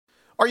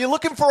Are you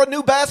looking for a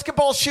new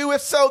basketball shoe?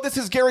 If so, this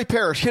is Gary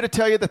Parrish here to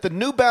tell you that the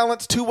New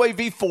Balance 2-Way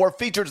V4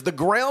 features the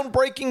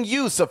groundbreaking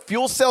use of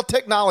fuel cell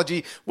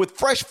technology with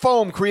fresh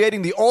foam,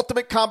 creating the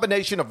ultimate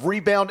combination of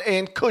rebound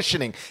and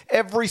cushioning.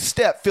 Every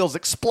step feels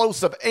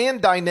explosive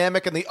and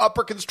dynamic, and the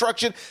upper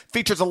construction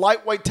features a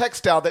lightweight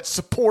textile that's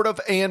supportive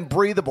and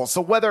breathable.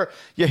 So whether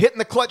you're hitting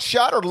the clutch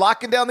shot or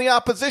locking down the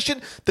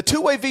opposition, the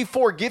 2-Way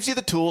V4 gives you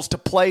the tools to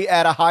play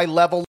at a high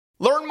level.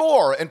 Learn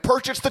more and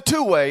purchase the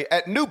 2-Way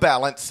at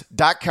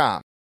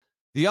newbalance.com.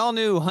 The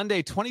all-new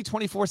Hyundai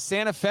 2024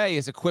 Santa Fe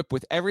is equipped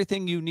with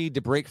everything you need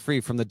to break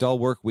free from the dull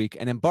work week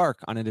and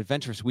embark on an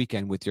adventurous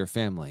weekend with your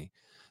family.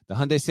 The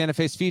Hyundai Santa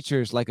Fe's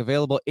features like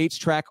available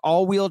H-Track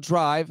all-wheel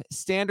drive,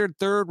 standard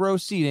third-row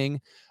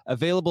seating,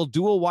 available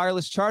dual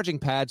wireless charging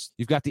pads.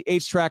 You've got the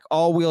H-Track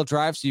all-wheel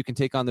drive so you can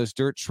take on those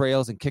dirt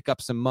trails and kick up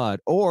some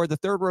mud. Or the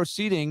third-row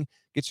seating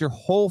gets your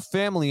whole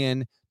family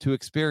in to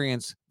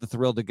experience the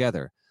thrill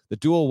together. The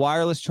dual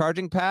wireless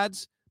charging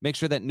pads make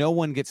sure that no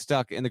one gets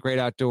stuck in the great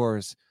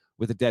outdoors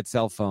with a dead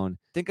cell phone.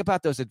 Think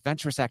about those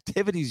adventurous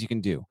activities you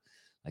can do.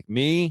 Like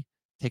me,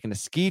 taking a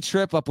ski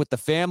trip up with the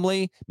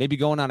family, maybe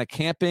going on a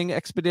camping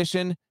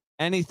expedition,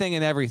 anything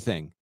and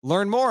everything.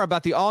 Learn more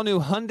about the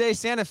all-new Hyundai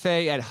Santa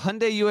Fe at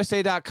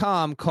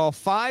HyundaiUSA.com. Call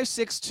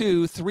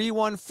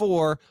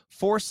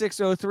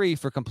 562-314-4603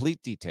 for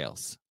complete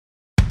details.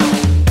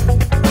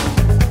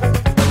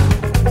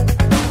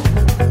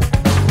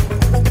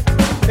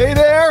 Hey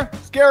there,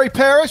 it's Gary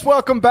Parrish.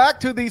 Welcome back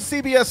to the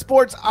CBS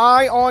Sports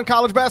Eye on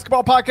College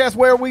Basketball podcast,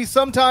 where we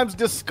sometimes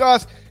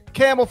discuss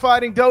camel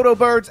fighting, dodo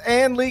birds,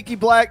 and leaky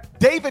black.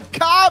 David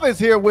Cobb is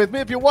here with me.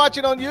 If you're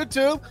watching on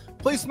YouTube,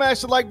 please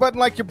smash the like button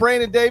like you're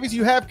Brandon Davies.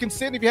 You have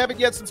consent. If you haven't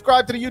yet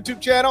subscribed to the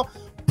YouTube channel,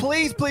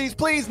 please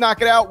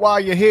knock it out while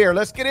you're here.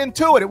 Let's get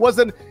into it. It was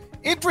an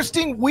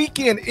interesting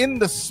weekend in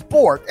the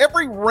sport.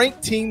 Every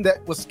ranked team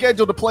that was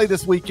scheduled to play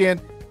this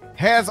weekend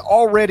has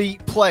already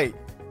played.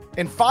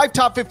 And 5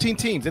 top 15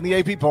 teams in the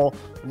AP poll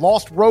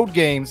lost road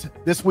games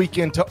this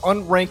weekend to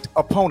unranked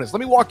opponents. Let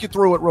me walk you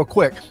through it real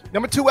quick.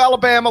 Number 2,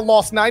 Alabama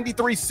lost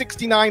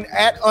 93-69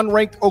 at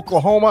unranked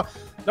Oklahoma.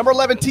 Number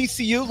 11,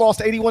 TCU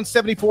lost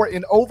 81-74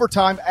 in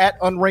overtime at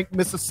unranked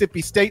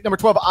Mississippi State. Number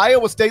 12,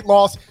 Iowa State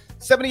lost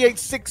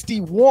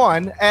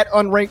 78-61 at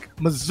unranked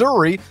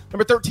Missouri.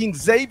 Number 13,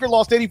 Xavier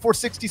lost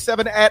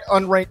 84-67 at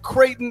unranked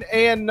Creighton.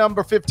 And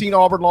number 15,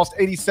 Auburn lost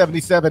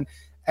 80-77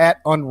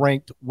 at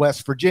unranked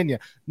West Virginia.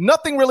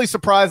 Nothing really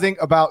surprising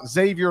about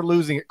Xavier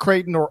losing at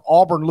Creighton or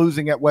Auburn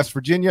losing at West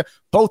Virginia.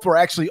 Both were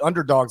actually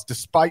underdogs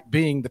despite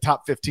being the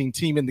top 15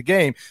 team in the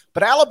game.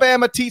 But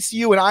Alabama,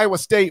 TCU, and Iowa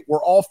State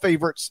were all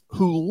favorites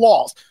who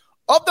lost.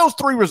 Of those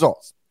 3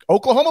 results,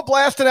 Oklahoma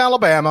blasting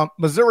Alabama,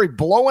 Missouri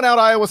blowing out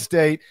Iowa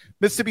State,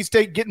 Mississippi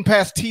State getting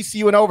past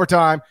TCU in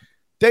overtime.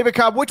 David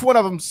Cobb, which one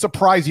of them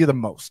surprised you the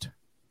most?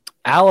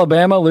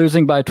 Alabama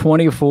losing by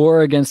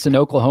 24 against an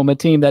Oklahoma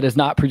team that is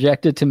not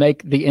projected to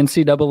make the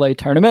NCAA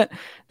tournament.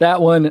 That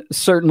one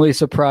certainly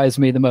surprised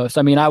me the most.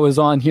 I mean, I was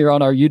on here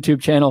on our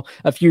YouTube channel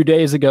a few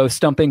days ago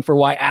stumping for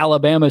why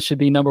Alabama should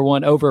be number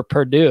 1 over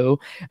Purdue.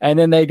 And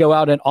then they go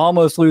out and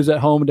almost lose at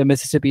home to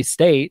Mississippi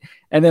State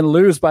and then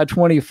lose by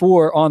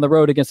 24 on the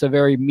road against a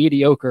very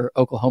mediocre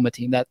Oklahoma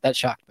team. That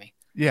shocked me.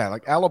 Yeah,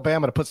 like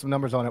Alabama, to put some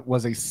numbers on it,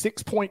 was a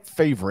 6-point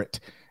favorite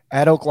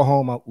at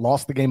Oklahoma,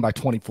 lost the game by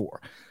 24.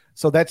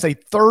 So that's a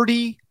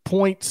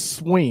 30-point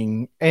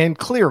swing, and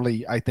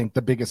clearly, I think,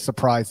 the biggest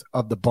surprise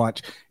of the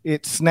bunch.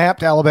 It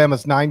snapped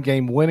Alabama's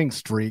 9-game winning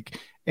streak,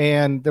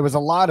 and there was a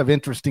lot of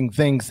interesting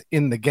things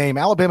in the game.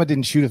 Alabama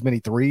didn't shoot as many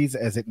threes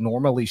as it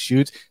normally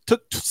shoots.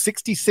 Took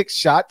 66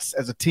 shots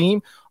as a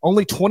team.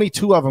 Only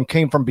 22 of them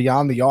came from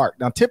beyond the arc.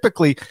 Now,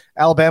 typically,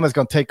 Alabama's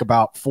going to take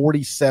about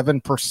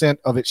 47%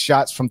 of its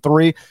shots from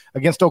three.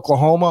 Against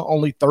Oklahoma,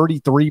 only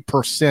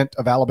 33%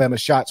 of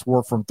Alabama's shots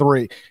were from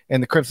three,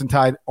 and the Crimson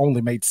Tide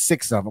only made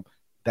 6 of them.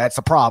 That's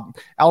a problem.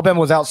 Alabama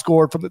was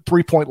outscored from the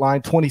three-point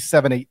line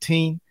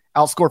 27-18.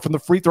 Outscored from the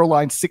free throw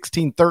line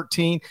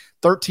 16-13,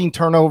 13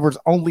 turnovers,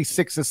 only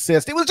 6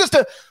 assists. It was just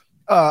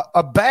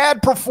a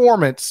bad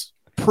performance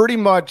pretty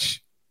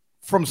much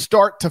from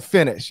start to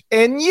finish.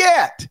 And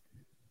yet,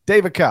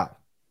 David Cobb,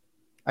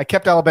 I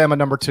kept Alabama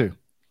number 2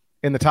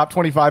 in the top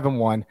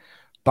 25-1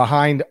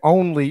 behind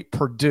only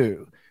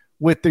Purdue,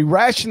 with the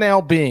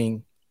rationale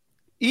being,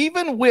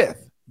 even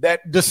with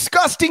that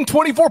disgusting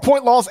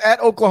 24-point loss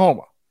at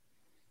Oklahoma,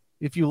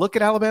 if you look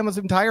at Alabama's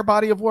entire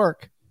body of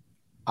work,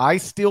 I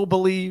still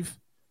believe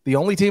the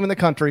only team in the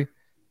country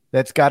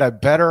that's got a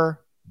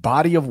better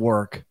body of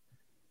work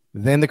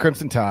than the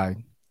Crimson Tide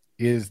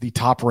is the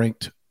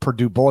top-ranked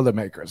Purdue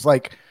Boilermakers.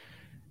 Like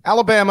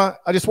Alabama,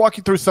 I just walk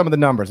you through some of the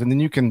numbers, and then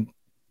you can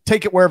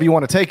take it wherever you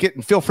want to take it,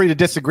 and feel free to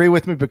disagree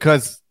with me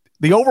because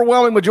the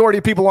overwhelming majority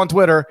of people on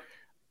Twitter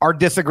are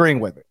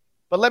disagreeing with it.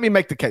 But let me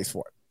make the case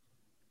for it.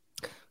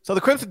 So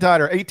the Crimson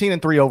Tide are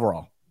 18-3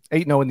 overall,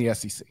 8-0 in the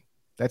SEC.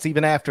 That's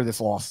even after this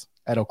loss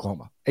at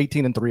Oklahoma,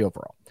 18-3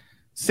 overall.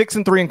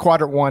 6-3 in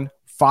quadrant 1,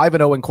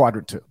 5-0 in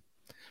quadrant 2.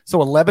 So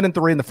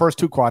 11-3 in the first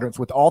 2 quadrants,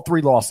 with all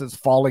 3 losses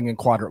falling in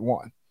quadrant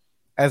 1.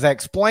 As I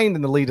explained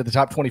in the lead of the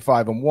top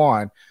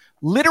 25-1,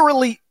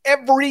 Literally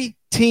every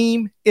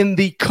team in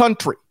the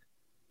country,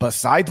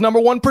 besides number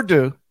one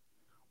Purdue,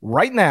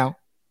 right now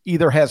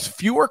either has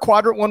fewer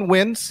quadrant one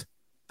wins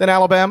than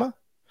Alabama,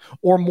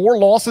 or more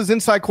losses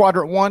inside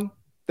quadrant one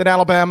than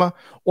Alabama,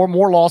 or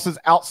more losses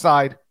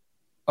outside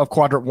of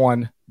quadrant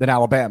one than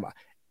Alabama.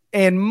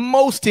 And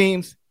most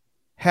teams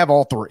have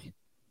all three.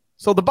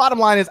 So the bottom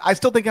line is I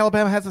still think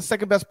Alabama has the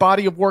second best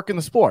body of work in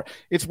the sport.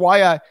 It's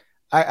why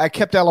I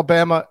kept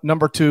Alabama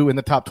number 2 in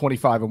the top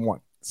 25 and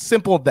 1.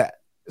 Simple as that.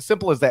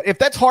 Simple as that. If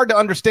that's hard to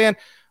understand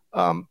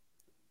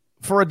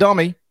for a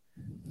dummy,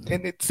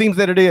 and it seems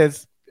that it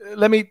is,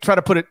 let me try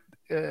to put it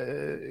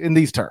in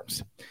these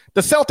terms.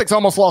 The Celtics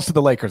almost lost to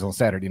the Lakers on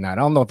Saturday night. I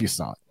don't know if you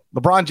saw it.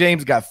 LeBron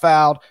James got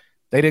fouled.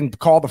 They didn't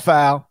call the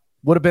foul.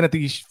 Would have been at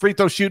the free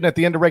throw shooting at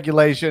the end of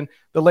regulation.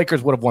 The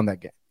Lakers would have won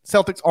that game.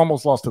 Celtics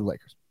almost lost to the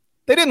Lakers.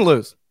 They didn't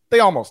lose. They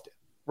almost did.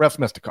 Refs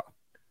missed a call.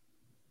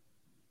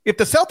 If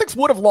the Celtics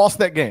would have lost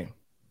that game,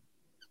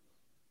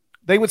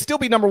 they would still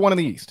be number 1 in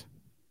the East.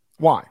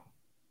 Why?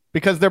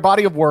 Because their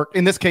body of work,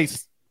 in this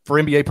case, for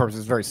NBA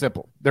purposes, is very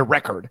simple. Their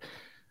record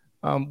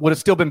would have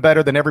still been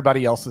better than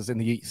everybody else's in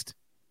the East.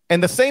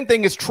 And the same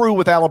thing is true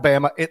with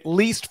Alabama, at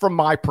least from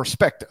my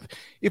perspective.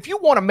 If you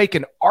want to make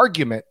an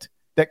argument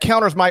that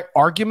counters my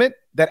argument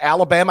that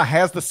Alabama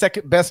has the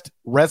second best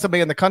resume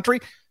in the country,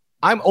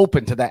 I'm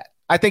open to that.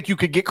 I think you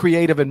could get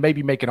creative and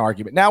maybe make an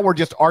argument. Now we're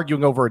just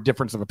arguing over a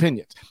difference of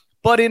opinions.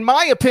 But in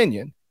my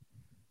opinion,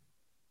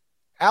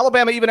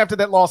 Alabama, even after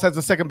that loss, has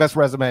the second best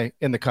resume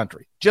in the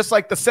country. Just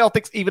like the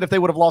Celtics, even if they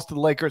would have lost to the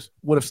Lakers,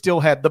 would have still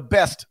had the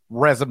best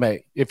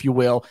resume, if you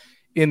will,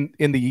 in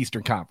the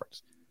Eastern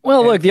Conference.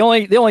 Well, look, the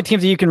only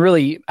teams that you can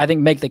really, I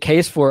think, make the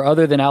case for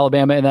other than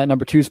Alabama in that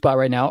number 2 spot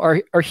right now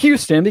are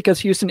Houston, because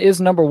Houston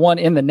is number 1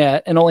 in the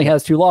net and only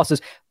has 2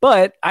 losses.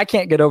 But I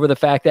can't get over the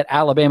fact that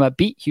Alabama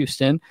beat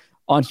Houston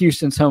on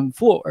Houston's home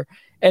floor.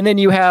 And then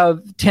you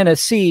have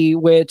Tennessee,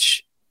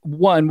 which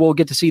we'll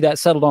get to see that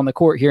settled on the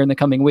court here in the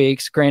coming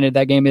weeks. Granted,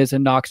 that game is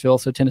in Knoxville,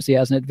 so Tennessee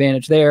has an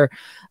advantage there.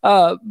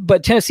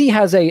 But Tennessee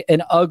has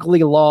an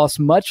ugly loss,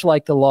 much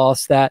like the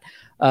loss that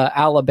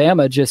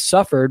Alabama just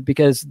suffered,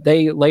 because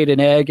they laid an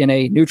egg in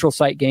a neutral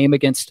site game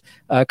against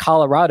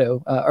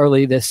Colorado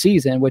early this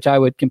season, which I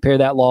would compare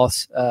that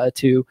loss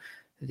to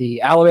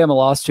the Alabama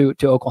loss to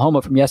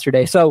Oklahoma from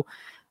yesterday. So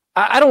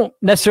I don't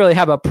necessarily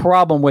have a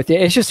problem with it.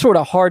 It's just sort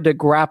of hard to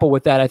grapple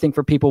with that, I think,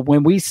 for people.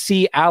 When we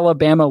see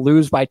Alabama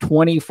lose by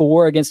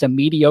 24 against a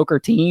mediocre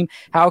team,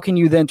 how can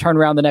you then turn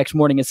around the next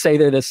morning and say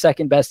they're the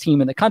second best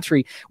team in the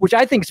country, which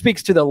I think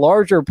speaks to the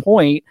larger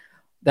point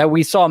that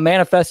we saw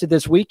manifested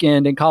this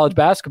weekend in college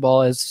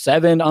basketball as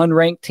 7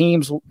 unranked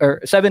teams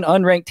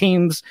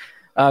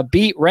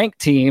beat ranked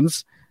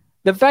teams.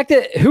 The fact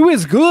that who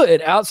is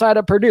good outside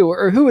of Purdue,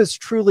 or who is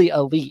truly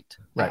elite,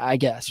 right, I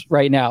guess,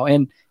 right now.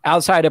 And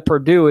outside of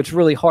Purdue, it's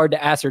really hard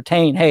to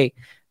ascertain, hey,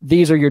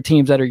 these are your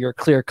teams that are your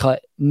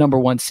clear-cut number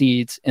 1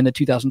 seeds in the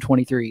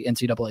 2023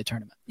 NCAA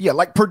tournament. Yeah,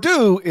 like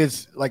Purdue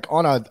is like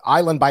on an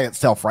island by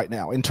itself right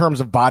now in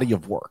terms of body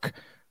of work.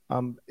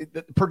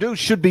 Purdue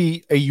should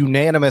be a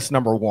unanimous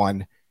number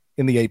 1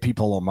 in the AP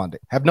poll on Monday.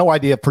 Have no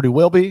idea if Purdue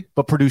will be,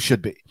 but Purdue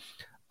should be.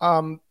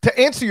 To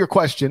answer your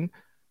question,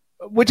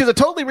 which is a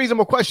totally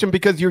reasonable question,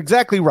 because you're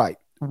exactly right.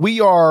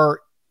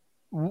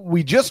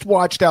 We just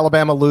watched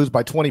Alabama lose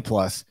by 20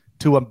 plus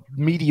to a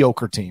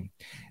mediocre team.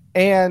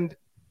 And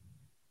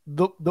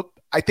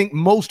I think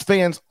most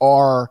fans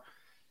are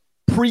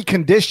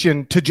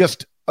preconditioned to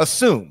just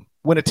assume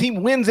when a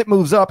team wins, it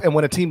moves up, and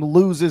when a team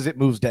loses, it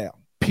moves down,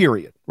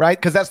 period, right?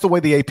 Because that's the way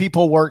the AP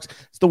poll works.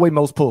 It's the way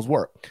most polls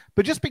work.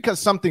 But just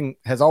because something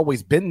has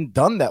always been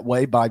done that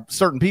way by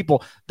certain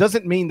people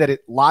doesn't mean that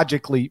it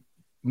logically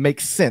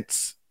makes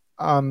sense.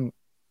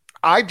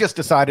 I've just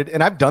decided,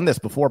 and I've done this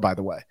before, by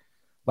the way,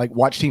 like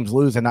watch teams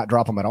lose and not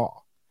drop them at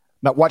all.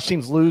 Not watch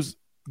teams lose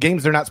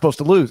games they're not supposed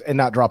to lose and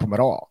not drop them at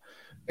all.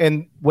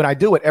 And when I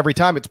do it every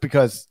time, it's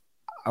because,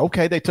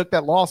 okay, they took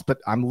that loss, but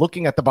I'm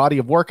looking at the body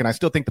of work, and I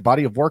still think the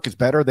body of work is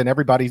better than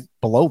everybody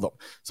below them.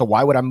 So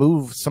why would I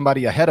move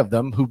somebody ahead of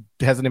them who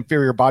has an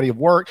inferior body of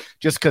work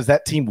just because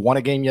that team won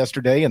a game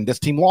yesterday and this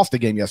team lost a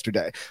game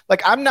yesterday?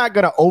 Like, I'm not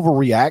going to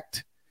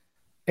overreact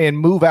and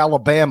move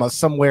Alabama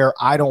somewhere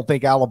I don't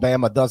think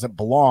Alabama doesn't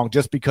belong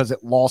just because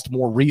it lost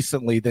more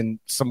recently than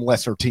some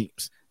lesser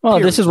teams. Well,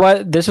 this is why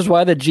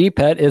the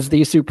GPET is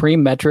the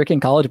supreme metric in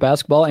college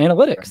basketball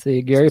analytics,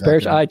 the Gary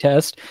Parrish eye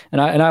test. And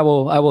I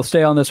will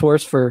stay on this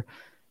horse for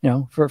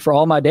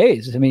all my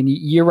days. I mean,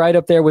 you're right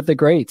up there with the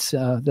greats,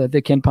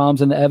 the Ken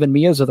Palms and the Evan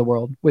Mias of the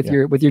world with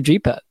your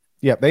GPET.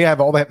 Yeah, they have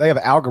they have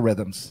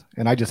algorithms,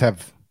 and I just have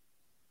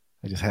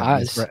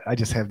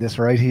this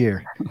right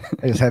here.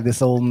 I just have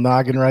this old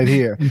noggin right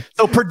here.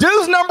 So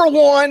Purdue's number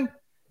 1,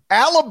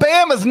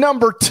 Alabama's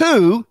number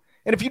 2,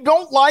 and if you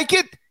don't like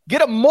it,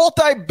 get a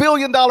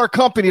multi-billion-dollar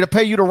company to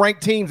pay you to rank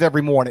teams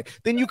every morning.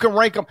 Then you can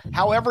rank them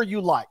however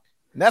you like.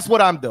 And that's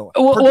what I'm doing.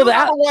 Well, Purdue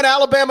number 1,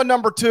 Alabama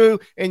number 2,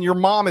 and your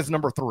mom is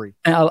number 3.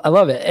 I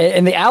love it.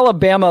 And the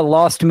Alabama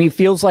loss to me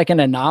feels like an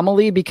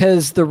anomaly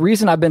because the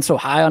reason I've been so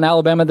high on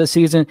Alabama this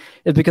season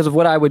is because of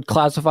what I would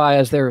classify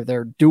as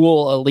their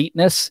dual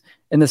eliteness,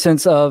 in the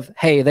sense of,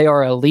 hey, they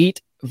are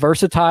elite,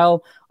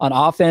 versatile on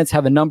offense,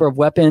 have a number of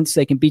weapons.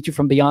 They can beat you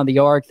from beyond the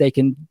arc. They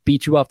can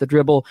beat you off the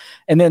dribble.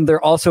 And then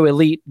they're also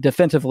elite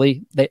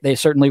defensively. They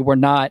certainly were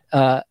not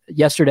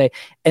yesterday.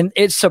 And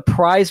it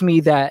surprised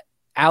me that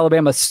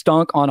Alabama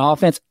stunk on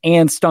offense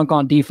and stunk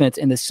on defense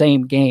in the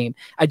same game.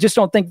 I just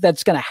don't think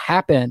that's going to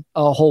happen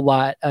a whole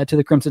lot to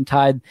the Crimson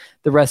Tide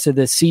the rest of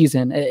this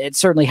season. It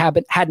certainly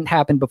hadn't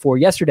happened before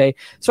yesterday.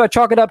 So I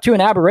chalk it up to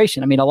an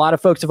aberration. I mean, a lot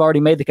of folks have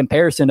already made the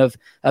comparison of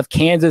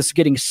Kansas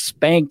getting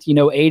spanked,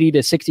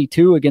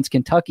 80-62 against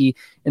Kentucky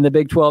in the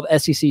Big 12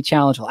 SEC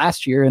Challenge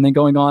last year, and then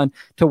going on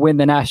to win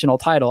the national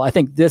title. I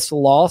think this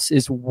loss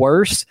is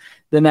worse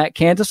than that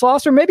Kansas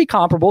loss, or maybe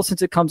comparable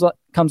since it comes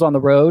on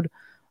the road.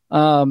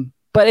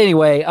 But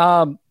anyway,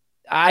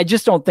 I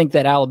just don't think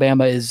that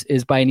Alabama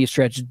is by any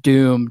stretch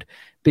doomed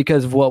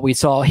because of what we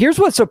saw. Here's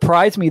what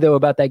surprised me, though,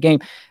 about that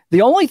game.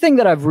 The only thing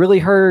that I've really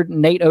heard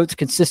Nate Oates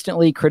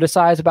consistently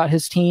criticize about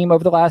his team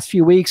over the last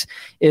few weeks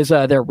is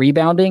their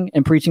rebounding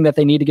and preaching that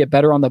they need to get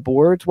better on the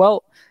boards.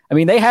 Well, I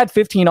mean, they had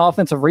 15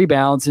 offensive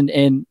rebounds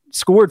and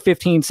scored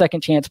 15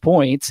 second chance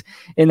points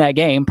in that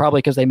game, probably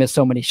because they missed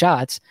so many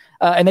shots.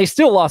 And they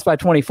still lost by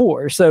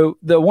 24. So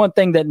the one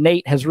thing that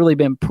Nate has really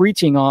been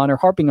preaching on or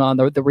harping on,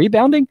 the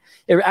rebounding,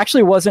 it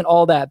actually wasn't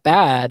all that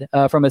bad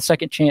from a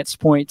second chance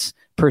points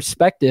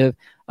perspective.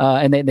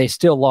 And they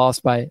still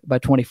lost by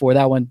 24.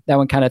 That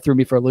one kind of threw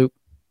me for a loop.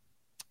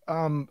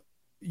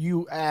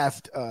 You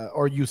asked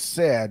or you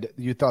said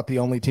you thought the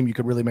only team you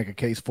could really make a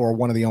case for,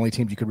 one of the only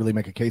teams you could really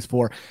make a case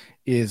for,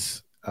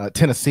 is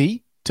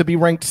Tennessee to be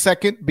ranked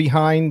second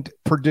behind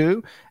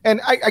Purdue.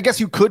 And I guess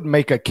you could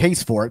make a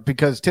case for it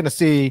because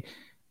Tennessee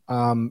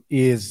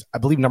is, I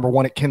believe, number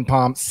 1 at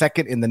KenPom,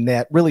 second in the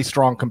net, really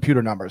strong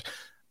computer numbers.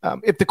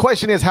 If the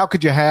question is, how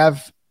could you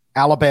have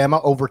Alabama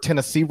over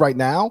Tennessee right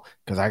now?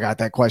 Because I got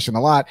that question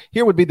a lot.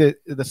 Here would be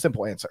the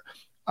simple answer.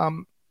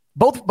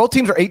 Both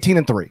teams are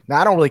 18-3.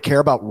 Now, I don't really care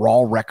about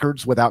raw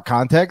records without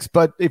context,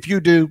 but if you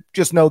do,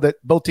 just know that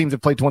both teams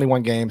have played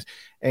 21 games,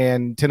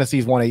 and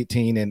Tennessee's won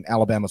 18 and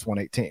Alabama's won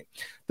 18.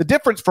 The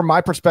difference from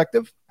my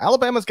perspective,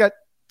 Alabama's got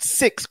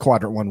 6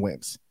 quadrant 1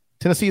 wins.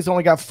 Tennessee's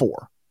only got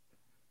 4.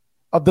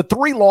 Of the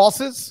 3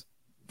 losses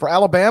for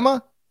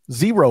Alabama,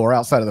 0 are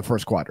outside of the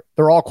first quadrant.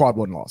 They're all quad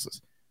 1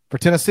 losses. For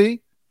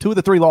Tennessee, 2 of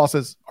the 3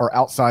 losses are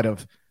outside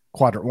of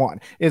quadrant 1.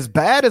 As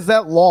bad as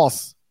that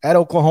loss at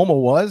Oklahoma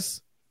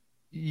was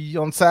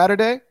on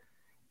Saturday,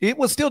 it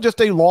was still just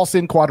a loss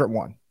in quadrant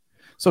 1.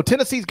 So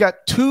Tennessee's got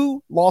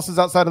 2 losses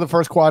outside of the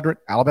first quadrant.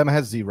 Alabama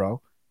has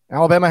 0.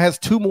 Alabama has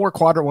 2 more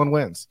quadrant 1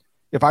 wins.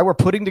 If I were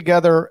putting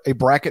together a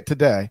bracket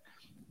today,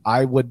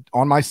 I would,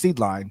 on my seed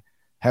line,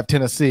 have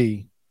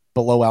Tennessee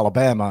below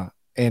Alabama.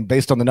 And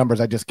based on the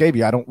numbers I just gave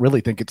you, I don't really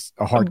think it's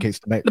a hard case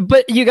to make.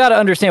 But you got to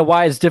understand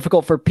why it's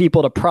difficult for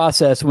people to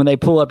process when they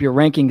pull up your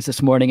rankings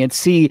this morning and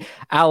see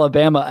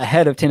Alabama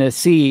ahead of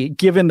Tennessee,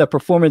 given the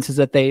performances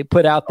that they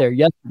put out there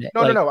yesterday.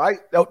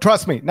 No.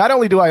 Trust me. Not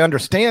only do I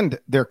understand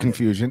their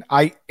confusion,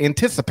 I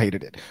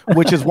anticipated it,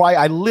 which is why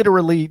I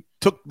literally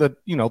took the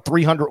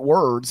 300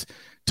 words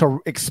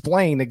to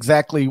explain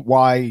exactly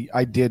why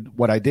I did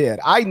what I did.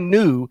 I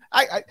knew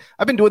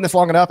I've been doing this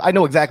long enough. I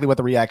know exactly what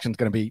the reaction is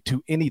going to be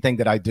to anything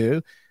that I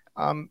do.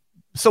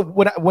 So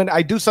when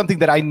I do something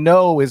that I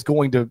know is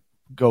going to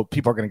go,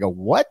 people are going to go,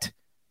 what?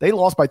 They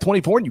lost by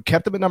 24 and you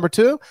kept them at number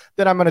 2?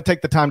 Then I'm going to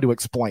take the time to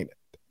explain it.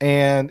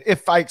 And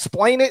if I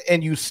explain it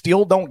and you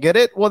still don't get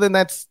it, well, then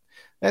that's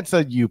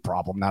a you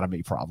problem, not a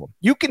me problem.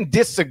 You can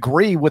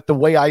disagree with the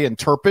way I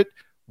interpret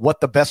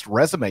what the best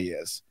resume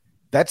is.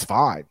 That's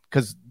fine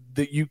because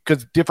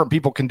different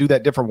people can do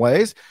that different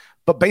ways.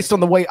 But based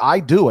on the way I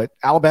do it,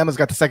 Alabama's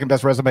got the second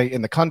best resume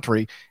in the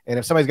country. And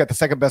if somebody's got the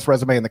second best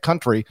resume in the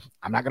country,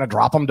 I'm not going to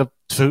drop them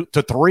to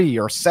 3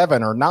 or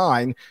 7 or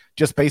 9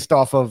 just based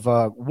off of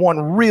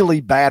one really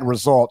bad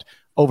result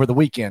over the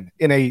weekend.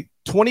 In a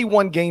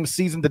 21-game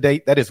season to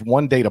date, that is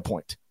one data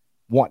point.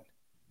 One,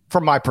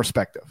 from my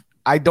perspective.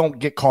 I don't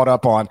get caught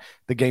up on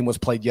the game was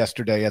played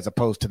yesterday as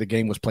opposed to the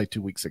game was played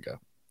 2 weeks ago,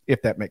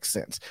 if that makes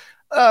sense.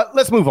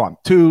 Let's move on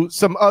to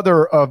some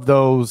other of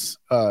those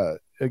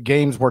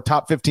games where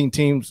top 15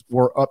 teams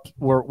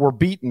were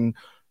beaten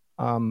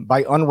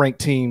by unranked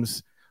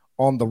teams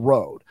on the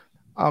road.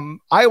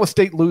 Iowa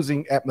State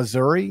losing at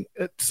Missouri,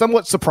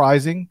 somewhat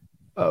surprising,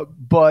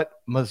 but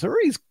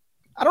Missouri's,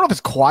 I don't know if it's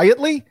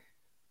quietly,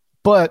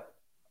 but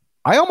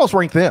I almost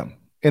ranked them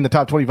in the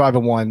top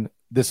 25-1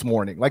 this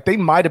morning. Like they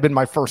might have been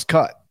my first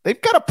cut.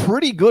 They've got a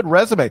pretty good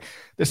resume.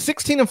 They're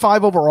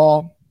 16-5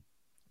 overall.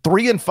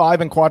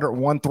 3-5 in quadrant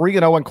 1,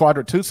 3-0 in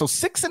quadrant 2. So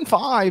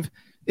 6-5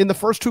 in the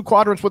first 2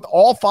 quadrants with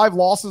all 5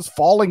 losses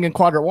falling in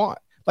quadrant 1.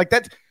 Like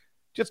that,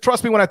 just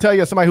trust me when I tell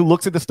you, as somebody who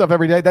looks at this stuff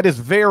every day, that is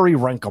very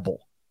rankable.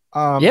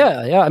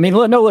 Yeah. I mean,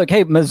 look,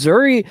 hey,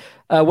 Missouri,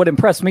 what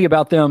impressed me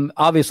about them,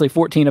 obviously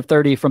 14 of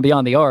 30 from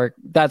beyond the arc.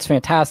 That's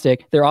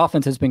fantastic. Their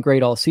offense has been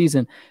great all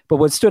season. But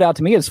what stood out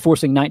to me is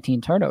forcing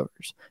 19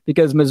 turnovers,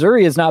 because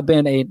Missouri has not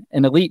been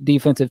an elite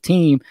defensive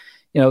team,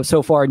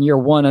 so far in year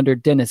one under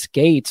Dennis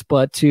Gates,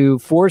 but to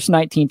force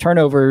 19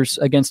 turnovers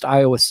against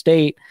Iowa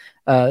State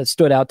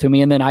stood out to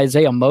me. And then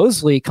Isaiah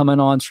Mosley coming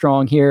on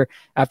strong here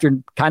after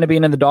kind of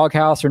being in the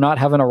doghouse or not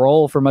having a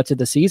role for much of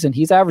the season.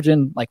 He's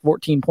averaging like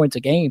 14 points a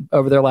game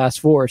over their last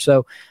 4.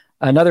 So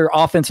another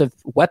offensive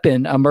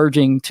weapon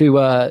emerging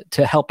to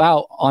help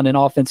out on an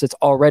offense that's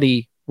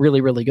already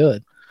really, really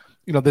good.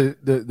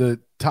 The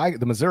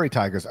Missouri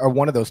Tigers are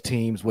one of those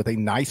teams with a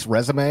nice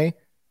resume,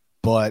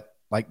 but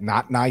like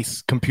not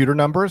nice computer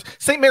numbers.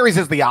 St. Mary's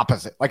is the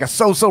opposite, like a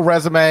so-so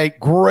resume,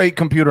 great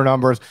computer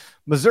numbers.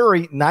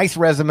 Missouri, nice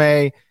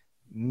resume,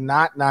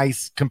 not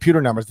nice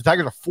computer numbers. The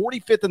Tigers are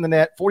 45th in the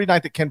net,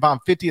 49th at KenPom,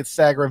 50th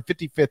Sager, and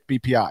 55th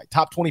BPI.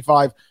 Top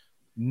 25,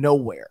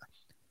 nowhere.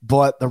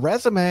 But the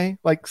resume,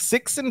 like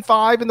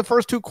 6-5 in the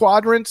first 2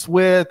 quadrants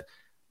with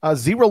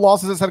 0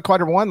 losses inside of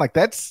quadrant 1, like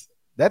that's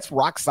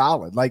rock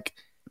solid. Like,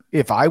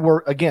 if I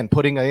were, again,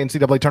 putting an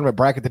NCAA tournament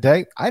bracket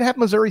today, I'd have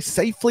Missouri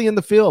safely in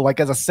the field, like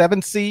as a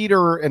 7 seed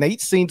or an 8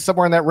 seed,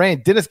 somewhere in that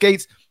range. Dennis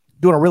Gates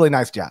doing a really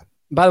nice job.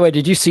 By the way,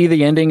 did you see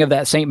the ending of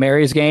that St.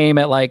 Mary's game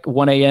at like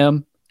 1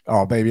 a.m.?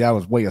 Oh, baby, I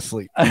was way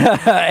asleep.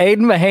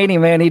 Aiden Mahaney,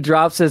 man, he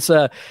drops this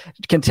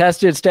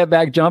contested step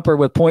back jumper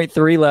with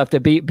 0.3 left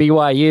to beat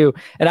BYU.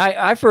 And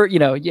I for,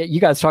 you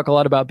guys talk a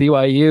lot about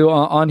BYU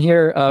on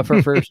here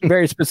for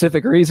very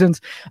specific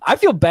reasons. I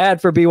feel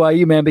bad for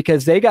BYU, man,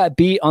 because they got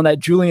beat on that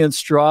Julian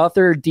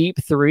Strother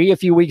deep 3 a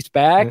few weeks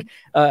back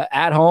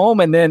at home.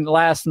 And then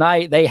last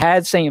night they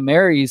had St.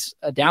 Mary's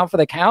down for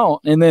the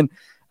count. And then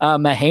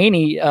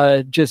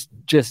Mahaney just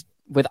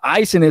with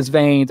ice in his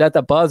veins at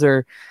the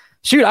buzzer.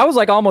 Shoot, I was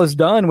like almost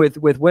done with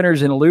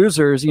winners and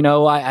losers.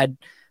 I'd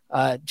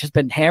just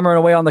been hammering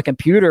away on the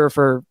computer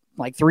for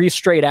like 3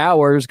 straight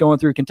hours going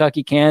through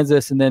Kentucky,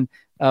 Kansas, and then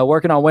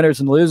working on winners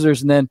and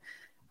losers. And then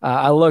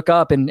I look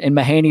up and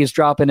Mahaney is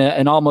dropping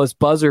an almost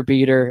buzzer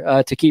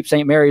beater to keep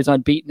St. Mary's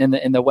unbeaten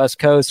in the West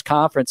Coast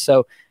Conference.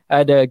 So I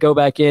had to go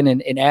back in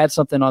and add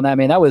something on that.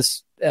 Man, that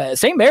was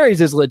St.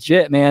 Mary's is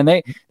legit, man.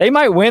 They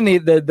might win the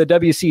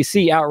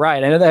WCC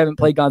outright. I know they haven't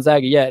played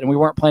Gonzaga yet, and we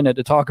weren't planning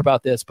to talk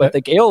about this, but the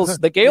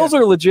Gales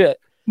are legit.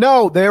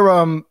 No, they're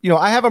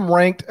I have them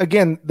ranked.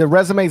 Again, the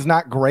resume is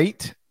not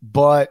great,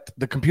 but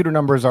the computer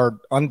numbers are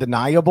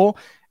undeniable.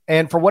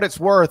 And for what it's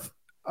worth,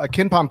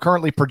 KenPom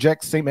currently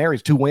projects St.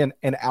 Mary's to win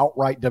an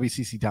outright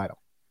WCC title,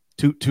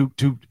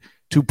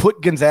 to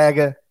put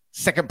Gonzaga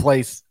second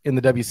place in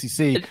the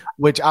WCC,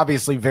 which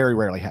obviously very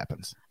rarely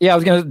happens. Yeah, I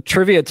was going to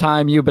trivia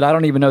time you, but I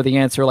don't even know the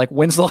answer. Like,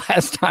 when's the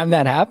last time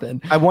that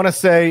happened? I want to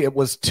say it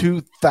was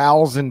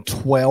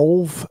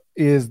 2012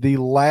 is the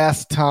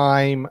last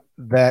time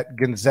that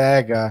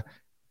Gonzaga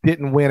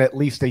didn't win at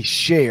least a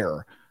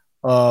share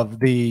of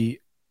the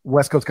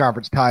West Coast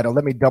Conference title.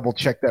 Let me double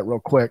check that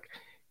real quick.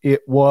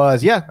 It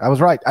was, I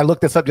was right. I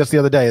looked this up just the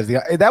other day.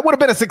 That would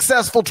have been a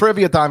successful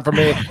trivia time for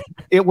me.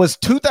 It was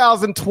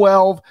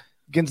 2012.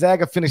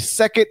 Gonzaga finished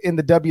second in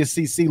the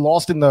WCC,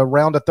 lost in the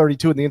round of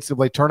 32 in the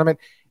NCAA tournament.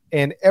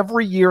 And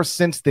every year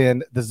since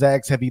then, the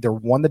Zags have either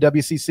won the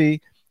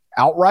WCC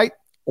outright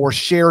or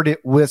shared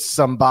it with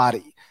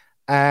somebody.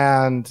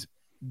 And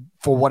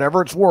for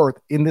whatever it's worth,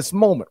 in this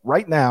moment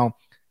right now,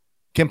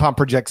 KenPom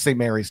projects St.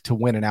 Mary's to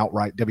win an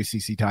outright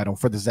WCC title,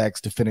 for the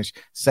Zags to finish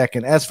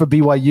second. As for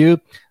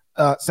BYU,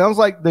 sounds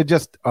like they're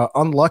just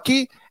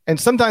unlucky. And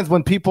sometimes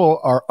when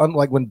people are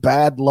when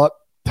bad luck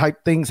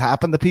type things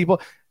happen to people,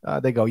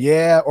 they go,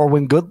 or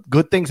when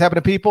good things happen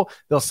to people,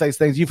 they'll say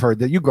things. You've heard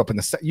that. You grew up in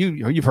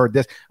you've heard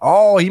this.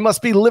 Oh, he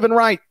must be living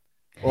right,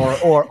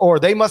 or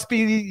they must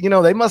be,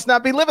 they must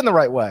not be living the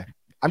right way.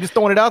 I'm just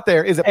throwing it out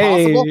there. Is it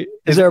possible?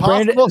 Is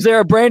there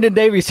a Brandon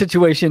Davies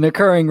situation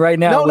occurring right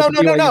now?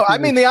 No. I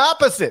mean the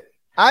opposite.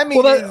 I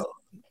mean, that's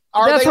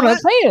what I'm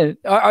saying.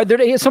 Are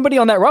there somebody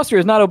on that roster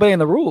is not obeying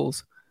the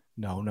rules?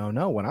 No.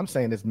 What I'm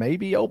saying is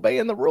maybe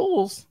obeying the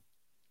rules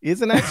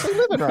isn't actually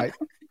living right.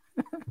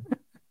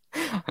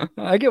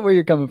 I get where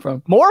you're coming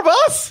from. More of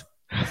us.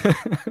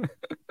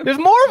 There's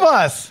more of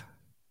us.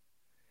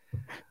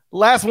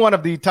 Last one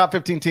of the top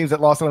 15 teams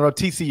that lost on the road,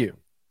 TCU.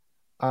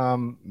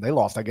 They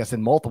lost, I guess,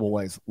 in multiple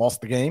ways.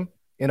 Lost the game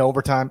in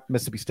overtime,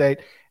 Mississippi State,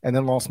 and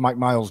then lost Mike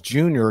Miles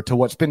Jr. to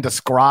what's been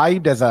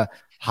described as a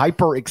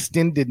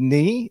hyperextended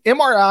knee.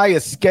 MRI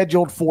is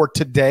scheduled for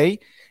today.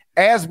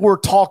 As we're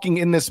talking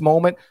in this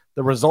moment,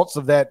 the results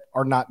of that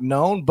are not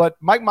known, but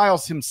Mike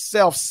Miles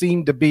himself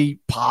seemed to be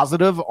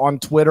positive on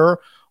Twitter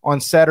on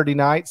Saturday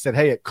night, said,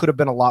 hey, it could have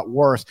been a lot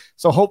worse.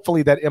 So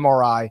hopefully that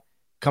MRI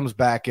comes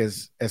back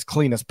as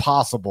clean as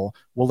possible.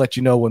 We'll let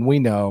you know when we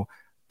know.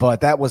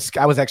 But I was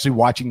actually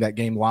watching that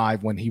game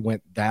live when he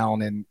went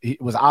down, and it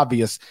was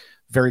obvious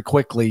very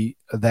quickly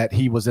that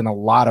he was in a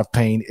lot of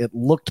pain. It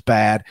looked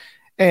bad.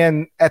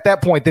 And at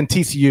that point, then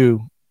TCU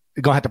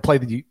going to have to play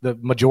the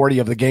majority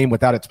of the game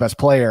without its best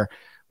player.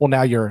 Well,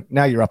 now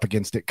you're up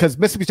against it, because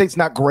Mississippi State's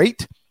not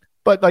great,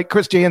 but like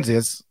Chris Jans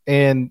is,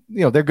 and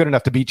they're good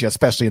enough to beat you,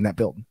 especially in that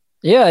building.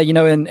 Yeah,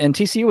 and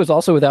TCU was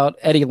also without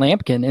Eddie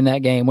Lampkin in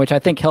that game, which I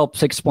think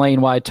helps explain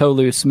why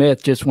Tolu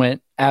Smith just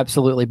went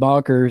absolutely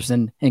bonkers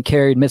and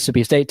carried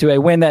Mississippi State to a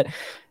win that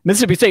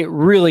Mississippi State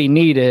really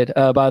needed.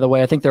 By the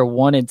way, I think they're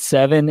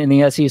 1-7 in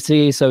the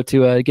SEC, so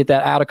to get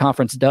that out of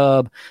conference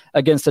dub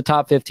against a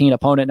top 15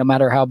 opponent, no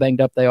matter how banged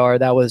up they are,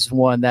 that was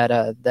one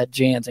that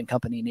Jans and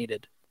company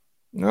needed.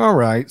 All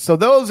right, so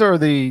those are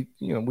the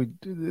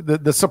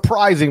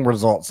surprising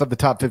results of the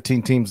top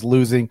 15 teams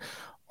losing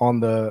on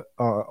the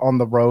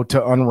road to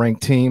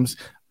unranked teams.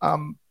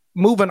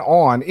 Moving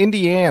on,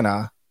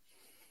 Indiana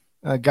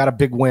got a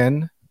big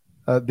win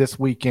this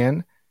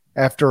weekend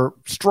after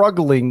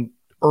struggling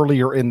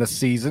earlier in the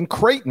season.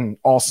 Creighton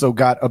also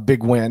got a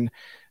big win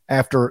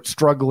after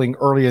struggling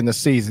early in the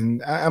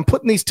season. I'm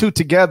putting these two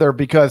together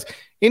because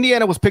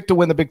Indiana was picked to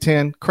win the Big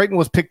Ten. Creighton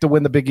was picked to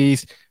win the Big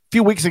East. A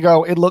few weeks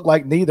ago, it looked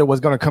like neither was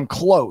going to come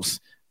close.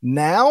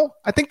 Now,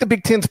 I think the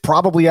Big Ten's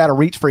probably out of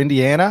reach for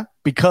Indiana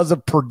because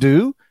of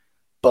Purdue.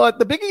 But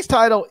the Big East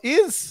title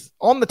is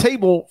on the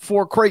table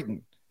for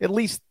Creighton, at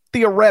least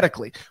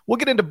theoretically. We'll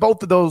get into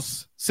both of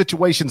those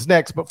situations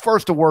next, but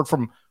first a word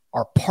from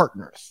our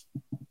partners.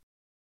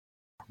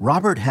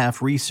 Robert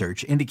Half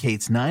research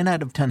indicates 9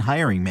 out of 10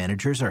 hiring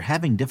managers are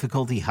having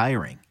difficulty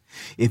hiring.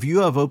 If you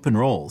have open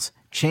roles,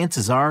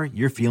 chances are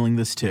you're feeling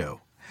this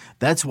too.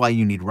 That's why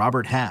you need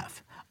Robert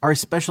Half. Our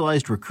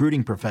specialized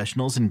recruiting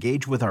professionals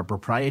engage with our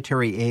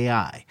proprietary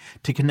AI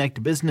to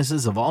connect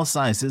businesses of all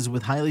sizes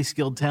with highly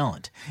skilled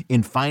talent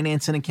in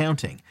finance and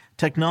accounting,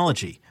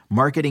 technology,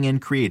 marketing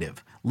and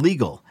creative,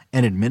 legal,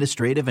 and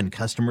administrative and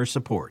customer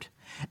support.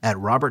 At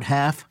Robert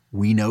Half,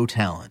 we know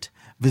talent.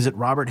 Visit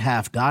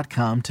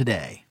roberthalf.com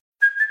today.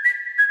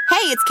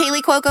 Hey, it's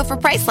Kaylee Cuoco for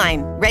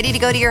Priceline. Ready to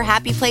go to your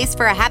happy place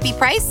for a happy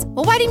price?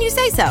 Well, why didn't you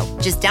say so?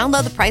 Just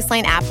download the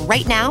Priceline app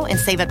right now and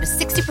save up to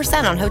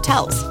 60% on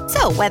hotels.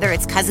 So whether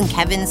it's Cousin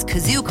Kevin's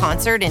Kazoo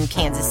Concert in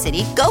Kansas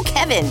City, go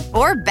Kevin,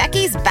 or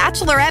Becky's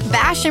Bachelorette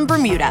Bash in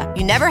Bermuda,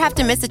 you never have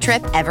to miss a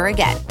trip ever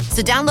again.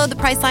 So download the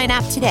Priceline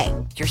app today.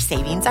 Your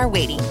savings are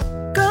waiting.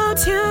 Go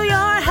to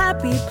your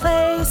happy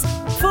place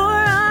for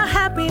a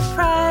happy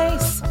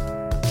price.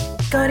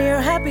 Go to your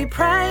happy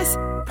price,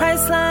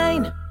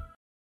 Priceline.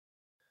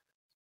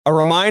 A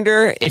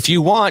reminder, if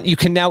you want, you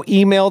can now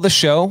email the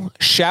show,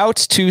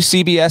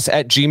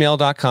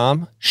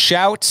 shouts2cbs@gmail.com,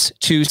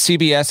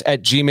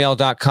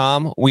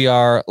 shouts2cbs@gmail.com. We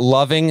are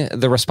loving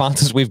the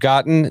responses we've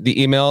gotten, the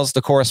emails,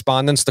 the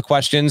correspondence, the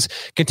questions.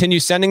 Continue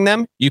sending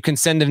them. You can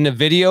send in a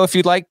video if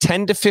you'd like,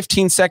 10 to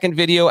 15 second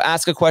video,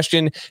 ask a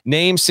question,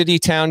 name, city,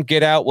 town,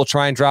 get out. We'll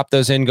try and drop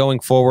those in going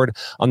forward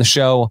on the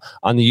show,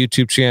 on the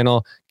YouTube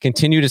channel.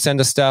 Continue to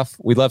send us stuff.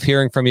 We love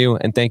hearing from you,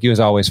 and thank you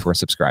as always for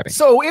subscribing.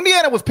 So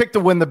Indiana was picked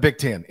to win the Big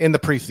Ten in the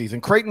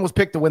preseason. Creighton was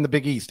picked to win the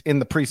Big East in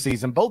the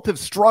preseason. Both have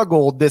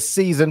struggled this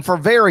season for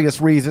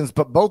various reasons,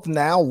 but both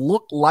now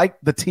look like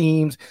the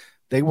teams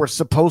they were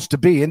supposed to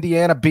be.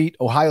 Indiana beat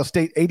Ohio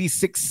State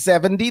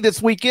 86-70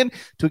 this weekend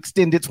to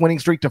extend its winning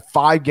streak to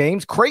 5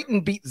 games.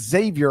 Creighton beat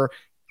Xavier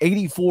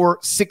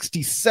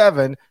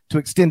 84-67 to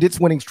extend its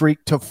winning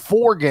streak to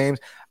 4 games.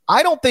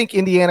 I don't think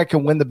Indiana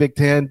can win the Big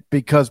Ten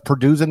because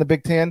Purdue's in the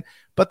Big Ten,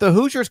 but the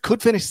Hoosiers could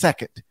finish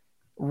second.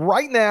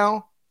 Right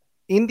now,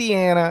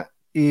 Indiana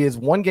is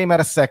 1 game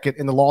out of second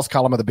in the loss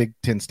column of the Big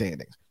Ten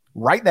standings.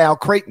 Right now,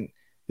 Creighton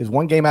is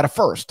 1 game out of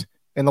first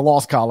in the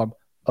loss column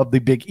of the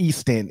Big East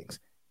standings.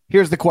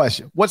 Here's the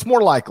question. What's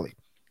more likely?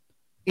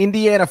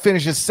 Indiana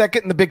finishes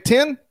second in the Big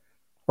Ten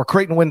or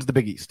Creighton wins the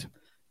Big East?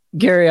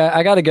 Gary,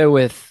 I got to go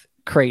with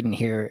Creighton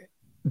here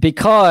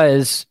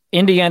because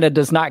Indiana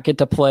does not get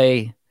to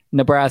play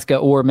Nebraska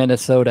or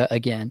Minnesota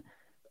again.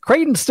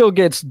 Creighton still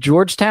gets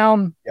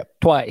Georgetown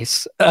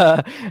twice,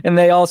 and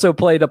they also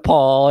play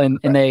DePaul,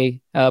 and they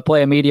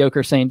play a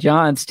mediocre St.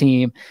 John's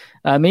team.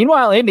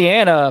 Meanwhile,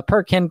 Indiana,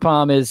 per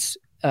KenPom, is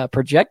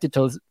projected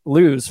to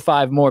lose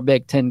 5 more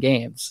Big Ten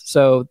games.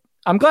 So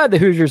I'm glad the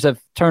Hoosiers have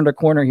turned a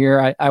corner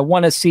here. I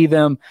want to see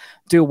them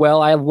do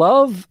well. I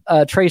love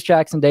Trace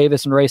Jackson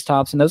Davis and Race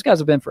Thompson. Those guys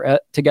have been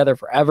together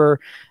forever.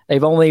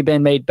 They've only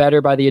been made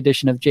better by the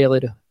addition of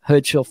Jalen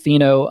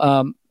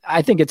Hood-Schifino.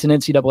 I think it's an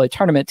NCAA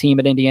tournament team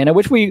at Indiana,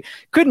 which we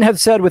couldn't have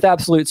said with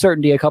absolute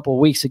certainty a couple of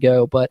weeks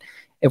ago. But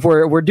if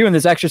we're doing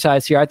this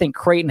exercise here, I think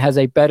Creighton has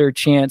a better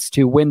chance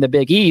to win the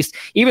Big East,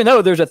 even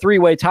though there's a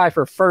 3-way tie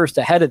for first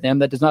ahead of them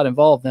that does not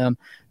involve them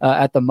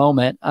at the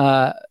moment.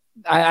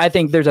 I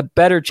think there's a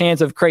better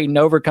chance of Creighton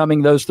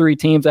overcoming those 3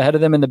 teams ahead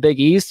of them in the Big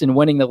East and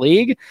winning the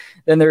league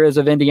than there is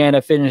of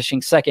Indiana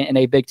finishing second in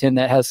a Big Ten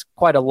that has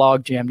quite a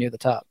logjam near the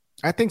top.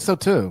 I think so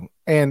too.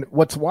 And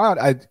what's wild,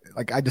 I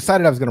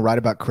decided I was going to write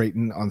about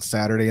Creighton on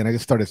Saturday, and I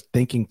just started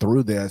thinking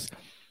through this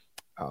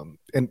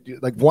and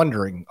like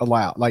wondering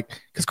aloud,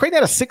 because Creighton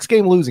had a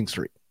 6-game losing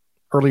streak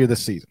earlier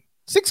this season,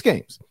 6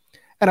 games.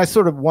 And I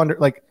sort of wondered,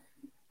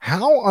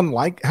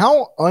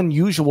 how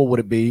unusual would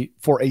it be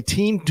for a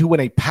team to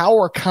win a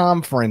power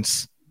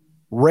conference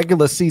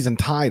regular season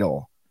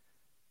title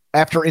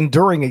after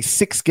enduring a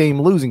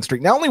 6-game losing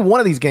streak. Now, only one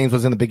of these games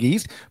was in the Big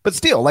East, but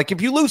still, like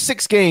if you lose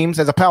 6 games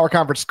as a power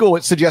conference school,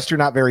 it suggests you're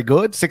not very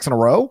good, 6 in a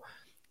row.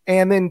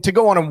 And then to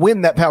go on and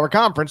win that power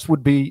conference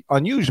would be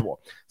unusual.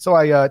 So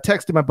I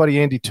texted my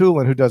buddy Andy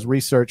Tulin, who does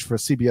research for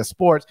CBS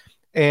Sports,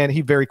 and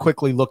he very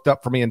quickly looked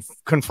up for me and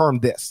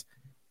confirmed this.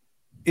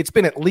 It's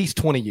been at least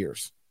 20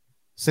 years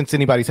since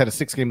anybody's had a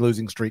 6-game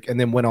losing streak and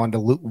then went on to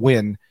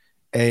win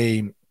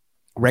a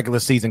regular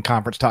season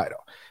conference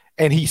title.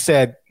 And he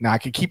said, now I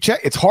could keep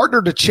check. It's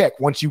harder to check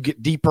once you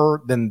get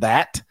deeper than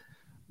that,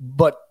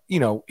 but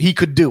he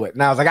could do it.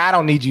 And I was like, I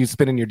don't need you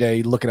spending your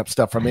day looking up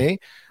stuff for me.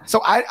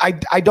 So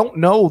I don't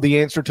know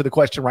the answer to the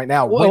question right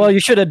now. Well,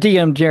 you should have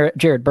DM'd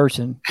Jared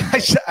Burson.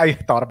 I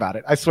thought about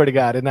it. I swear to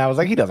God. And I was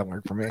like, he doesn't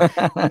work for me.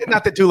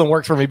 Not that Tulin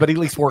works for me, but he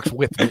at least works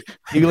with me.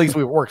 He at least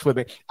works with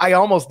me. I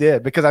almost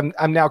did because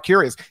I'm now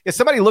curious. If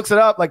somebody looks it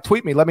up, like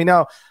tweet me, let me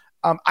know.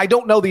 I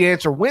don't know the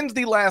answer. When's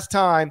the last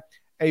time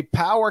a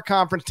power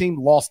conference team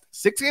lost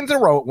 6 games in a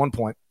row at one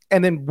point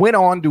and then went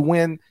on to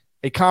win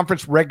a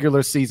conference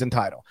regular season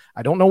title?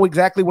 I don't know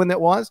exactly when that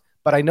was,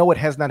 but I know it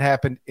has not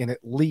happened in at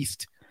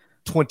least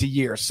 20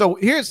 years. So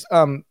here's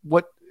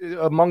what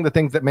among the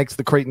things that makes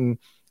the Creighton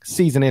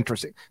season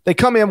interesting. They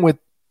come in with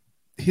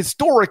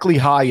historically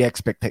high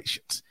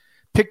expectations.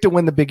 Picked to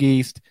win the Big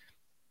East.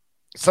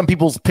 Some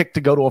people's picked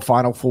to go to a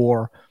Final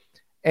Four.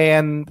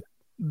 And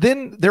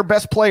then their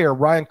best player,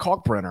 Ryan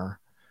Kalkbrenner,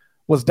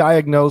 was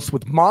diagnosed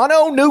with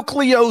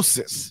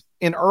mononucleosis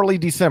in early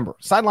December.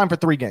 Sidelined for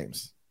 3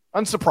 games.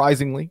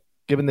 Unsurprisingly,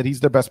 given that he's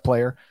their best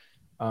player,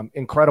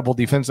 incredible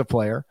defensive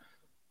player.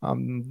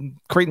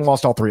 Creighton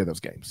lost all 3 of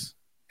those games.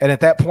 And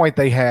at that point,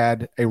 they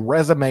had a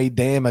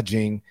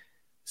resume-damaging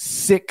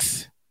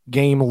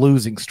 6-game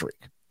losing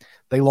streak.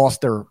 They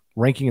lost their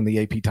ranking in the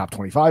AP Top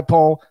 25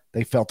 poll.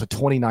 They fell to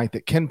 29th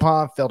at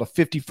KenPom, fell to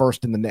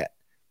 51st in the net.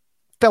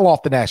 Fell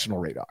off the national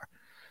radar.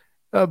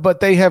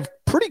 But they have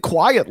pretty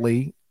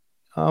quietly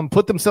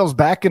put themselves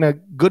back in a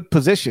good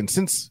position.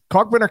 Since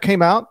Kalkbrenner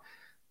came out,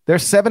 they're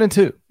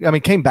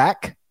 7-2. Came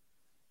back.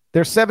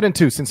 They're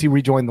 7-2 since he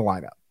rejoined the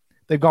lineup.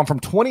 They've gone from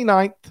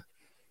 29th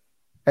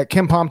at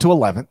KenPom to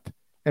 11th,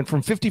 and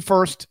from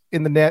 51st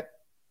in the net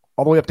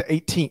all the way up to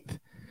 18th.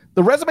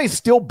 The resume is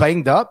still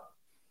banged up.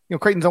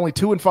 Creighton's only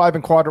 2-5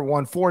 in quadrant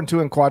 1,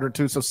 4-2 in quadrant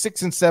 2, so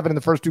 6-7 in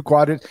the first 2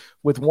 quadrants,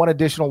 with 1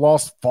 additional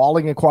loss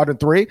falling in quadrant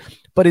 3.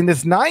 But in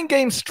this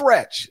 9-game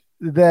stretch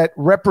that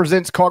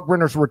represents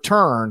Kalkbrenner's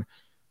return,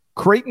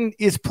 Creighton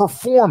is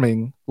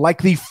performing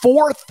like the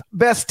 4th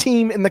best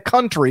team in the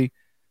country,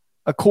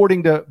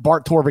 according to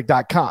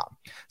BartTorvik.com.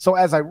 So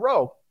as I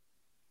wrote,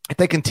 if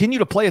they continue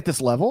to play at this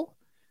level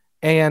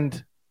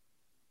and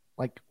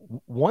like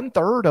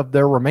 1/3 of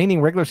their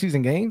remaining regular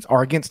season games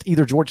are against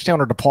either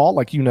Georgetown or DePaul,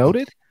 like you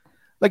noted,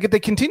 like if they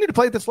continue to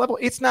play at this level,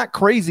 it's not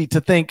crazy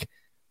to think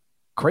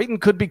Creighton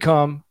could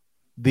become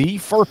the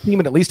first team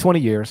in at least 20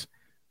 years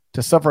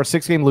to suffer a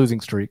 6-game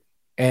losing streak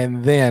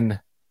and then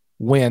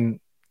win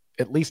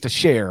at least a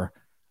share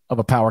of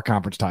a power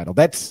conference title.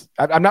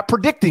 I'm not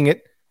predicting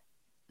it,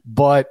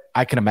 but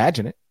I can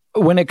imagine it.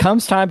 When it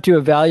comes time to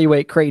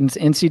evaluate Creighton's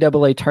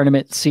NCAA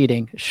tournament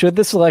seeding, should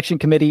the selection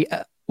committee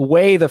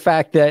weigh the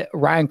fact that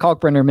Ryan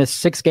Kalkbrenner missed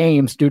 6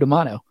 games due to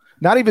mono?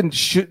 Not even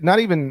should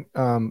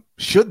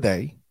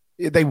they?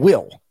 They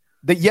will.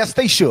 Yes,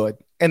 they should,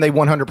 and they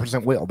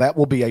 100% will. That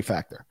will be a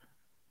factor.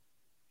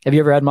 Have you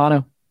ever had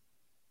mono?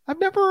 I've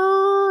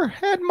never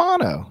had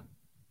mono.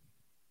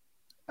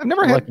 I've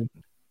never had.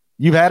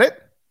 You've had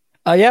it?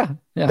 Yeah.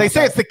 They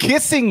say it's a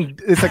kissing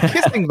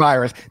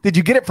virus. Did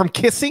you get it from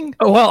kissing?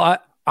 Oh, well,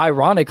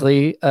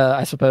 ironically,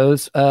 I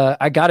suppose,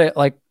 I got it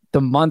like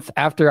the month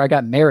after I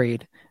got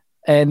married.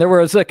 And there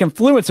was a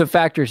confluence of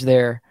factors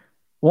there.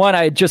 One,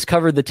 I had just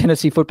covered the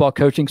Tennessee football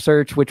coaching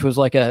search, which was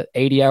like a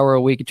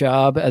 80-hour-a-week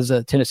job as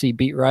a Tennessee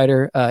beat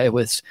writer. It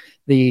was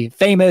the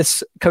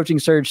famous coaching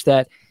search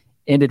that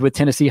ended with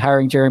Tennessee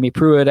hiring Jeremy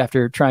Pruitt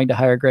after trying to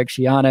hire Greg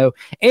Schiano.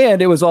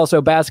 And it was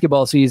also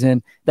basketball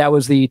season. That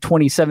was the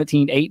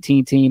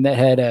 2017-18 team that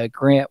had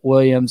Grant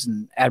Williams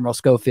and Admiral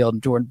Schofield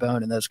and Jordan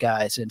Bone and those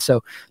guys. And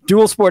so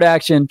dual sport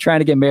action,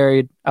 trying to get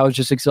married. I was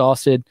just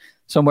exhausted.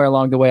 Somewhere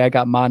along the way, I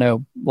got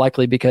mono,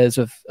 likely because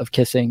of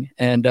kissing.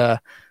 And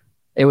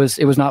it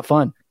was not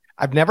fun.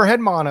 I've never had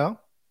mono.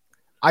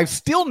 I've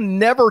still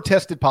never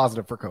tested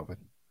positive for COVID.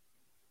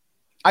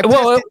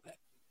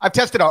 I've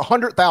tested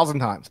 100,000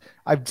 times.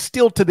 I've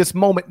still, to this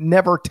moment,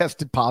 never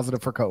tested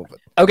positive for COVID.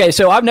 Okay,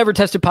 so I've never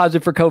tested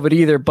positive for COVID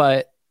either,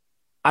 but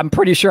I'm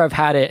pretty sure I've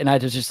had it, and I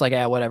was just like,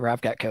 whatever,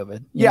 I've got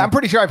COVID. Yeah, I'm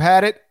pretty sure I've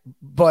had it,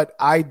 but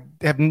I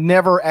have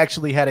never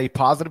actually had a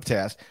positive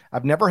test.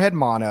 I've never had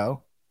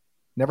mono,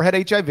 never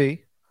had HIV.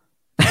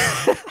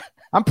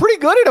 I'm pretty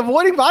good at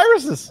avoiding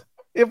viruses.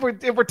 If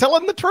we're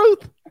telling the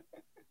truth,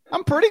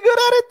 I'm pretty good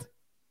at it.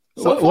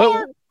 So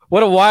far.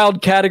 What a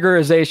wild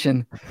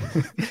categorization.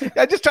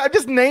 I'm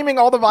just naming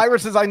all the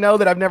viruses I know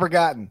that I've never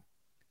gotten.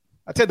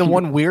 I'd say the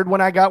one weird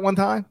one I got one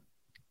time,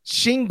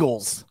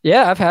 shingles.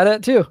 Yeah, I've had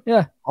it too.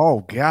 Yeah.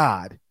 Oh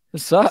God, it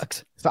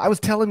sucks. So I was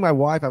telling my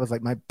wife, I was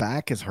like, my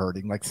back is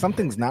hurting. Like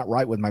something's not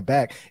right with my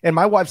back. And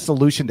my wife's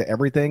solution to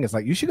everything is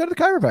like, you should go to the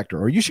chiropractor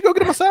or you should go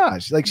get a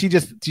massage. Like she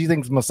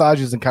thinks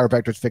massages and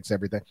chiropractors fix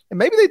everything. And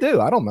maybe they do.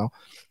 I don't know.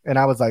 And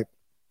I was like,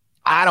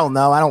 I don't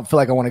know. I don't feel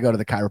like I want to go to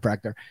the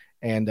chiropractor.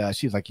 And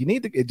she's like, you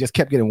need to, it just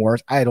kept getting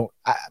worse.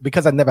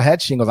 Because I've never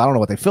had shingles. I don't know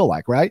what they feel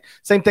like. Right.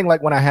 Same thing.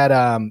 Like when I had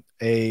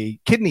a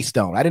kidney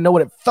stone, I didn't know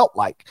what it felt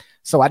like.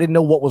 So I didn't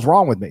know what was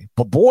wrong with me,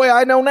 but boy,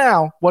 I know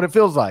now what it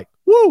feels like.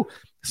 Woo.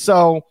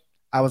 So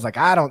I was like,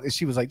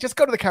 she was like, just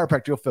go to the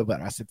chiropractor. You'll feel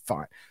better. I said,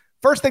 fine.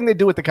 First thing they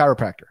do with the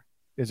chiropractor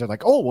is they're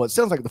like, oh, well, it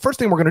sounds like the first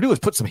thing we're going to do is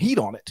put some heat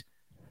on it.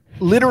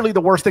 Literally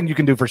the worst thing you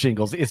can do for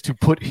shingles is to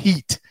put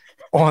heat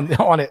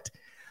on it.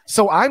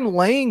 So I'm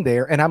laying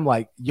there and I'm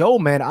like, yo,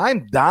 man,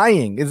 I'm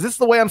dying. Is this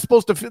the way I'm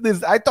supposed to feel?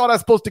 I thought I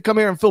was supposed to come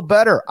here and feel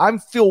better. I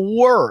feel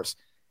worse.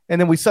 And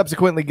then we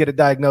subsequently get it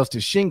diagnosed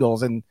as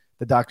shingles. And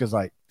the doctor's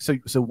like, so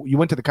you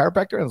went to the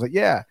chiropractor? And I was like,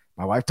 yeah,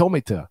 my wife told me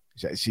to.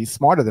 She's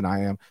smarter than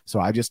I am. So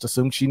I just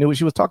assumed she knew what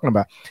she was talking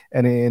about.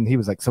 And then he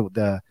was like,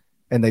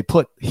 and they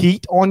put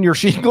heat on your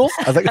shingles?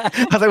 I was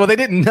like, well, they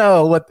didn't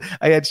know what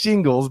I had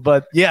shingles,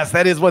 but yes,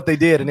 that is what they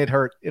did. And it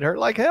hurt. It hurt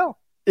like hell.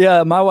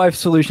 Yeah, my wife's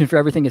solution for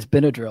everything is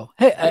Benadryl.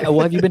 Hey, well,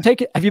 have you been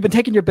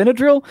taking your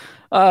Benadryl?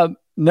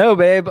 No,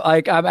 babe.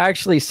 Like I'm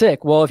actually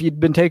sick. Well, if you'd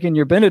been taking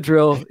your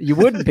Benadryl, you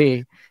wouldn't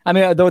be. I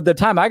mean, the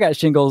time I got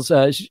shingles,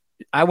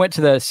 I went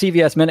to the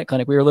CVS Minute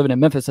Clinic. We were living in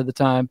Memphis at the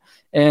time,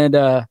 and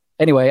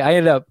anyway, I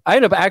ended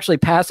up actually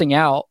passing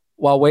out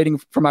while waiting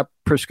for my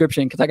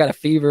prescription because I got a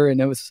fever and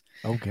it was.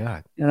 Oh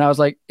God! And I was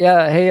like,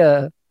 yeah,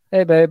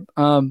 hey, babe,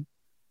 I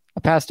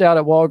passed out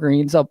at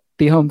Walgreens. I'll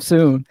be home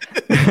soon.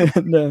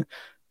 And,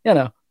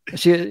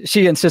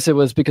 she insisted it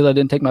was because I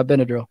didn't take my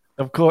Benadryl.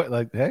 Of course,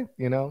 like, hey,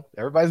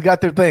 everybody's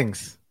got their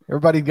things.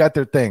 Everybody got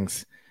their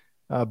things.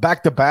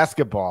 Back to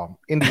basketball.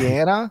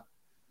 Indiana.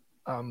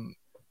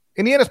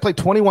 Indiana's played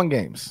 21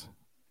 games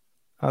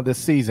this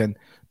season.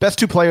 Best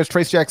two players,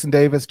 Trace Jackson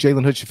Davis,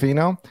 Jalen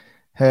Hood-Schifino,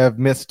 have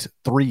missed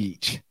 3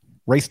 each.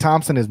 Race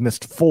Thompson has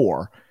missed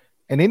 4.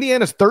 And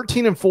Indiana's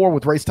 13-4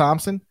 with Race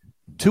Thompson,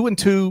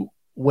 2-2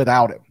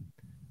 without him.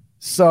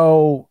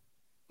 So,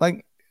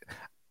 like,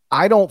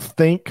 I don't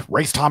think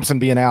Race Thompson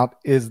being out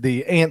is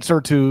the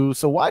answer to,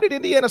 so why did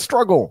Indiana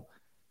struggle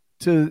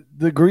to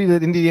the degree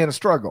that Indiana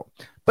struggled?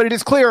 But it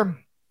is clear,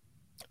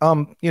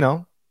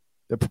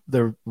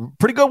 they're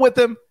pretty good with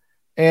him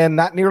and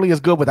not nearly as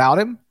good without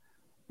him,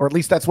 or at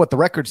least that's what the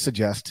records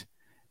suggest.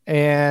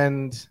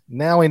 And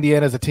now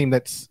Indiana is a team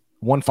that's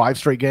won 5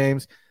 straight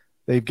games.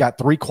 They've got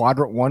 3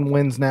 quadrant 1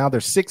 wins now.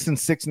 They're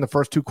 6-6 in the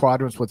first 2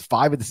 quadrants with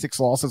 5 of the 6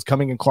 losses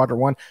coming in quadrant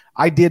 1.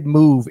 I did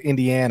move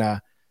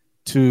Indiana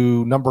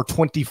to number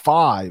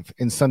 25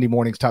 in Sunday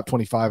morning's top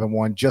 25 and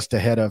 1, just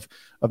ahead of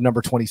number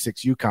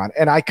 26 UConn.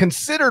 And I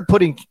considered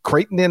putting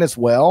Creighton in as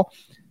well.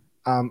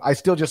 I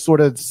still just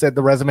sort of said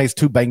the resume is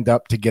too banged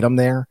up to get them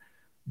there.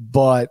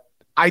 But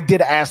I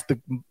did ask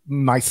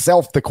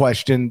myself the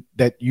question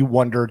that you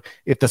wondered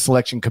if the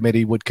selection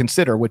committee would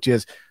consider, which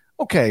is,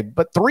 okay,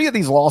 but 3 of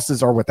these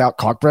losses are without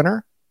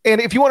Kalkbrenner. And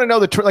if you want to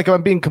know the truth, like if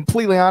I'm being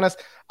completely honest,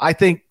 I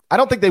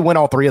don't think they win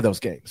all 3 of those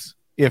games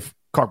if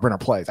Kalkbrenner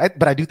plays.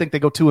 But I do think they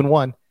go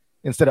 2-1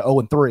 instead of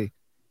 0-3.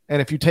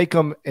 And if you take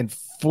them and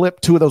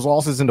flip 2 of those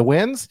losses into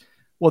wins,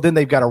 well, then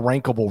they've got a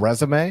rankable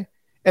resume.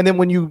 And then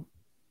when you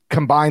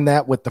combine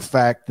that with the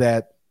fact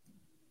that,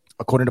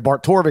 according to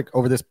Bart Torvik,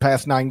 over this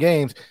past 9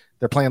 games,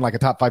 they're playing like a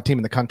top 5 team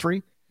in the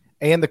country,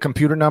 and the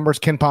computer numbers,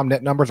 KenPom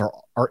net numbers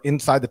are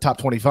inside the top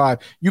 25.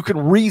 You can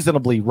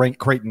reasonably rank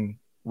Creighton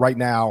right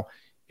now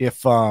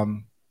if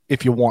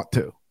you want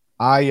to.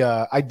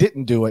 I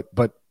didn't do it,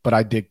 but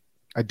I did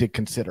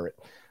consider it.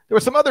 There were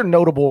some other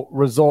notable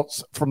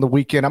results from the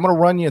weekend. I'm going to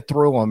run you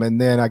through them, and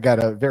then I got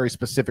a very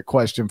specific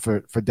question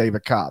for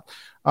David Kopp.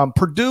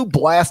 Purdue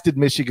blasted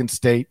Michigan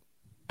State.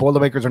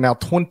 Boilermakers are now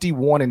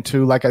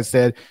 21-2. Like I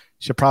said,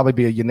 should probably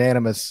be a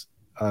unanimous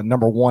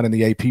number 1 in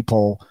the AP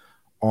poll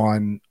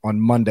on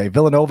Monday.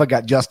 Villanova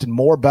got Justin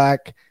Moore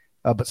back,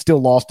 but still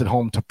lost at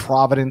home to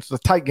Providence. It was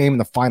a tight game in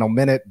the final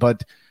minute,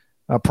 but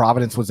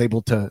Providence was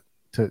able to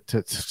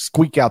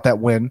squeak out that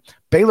win.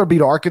 Baylor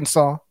beat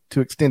Arkansas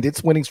to extend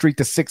its winning streak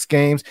to 6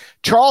 games.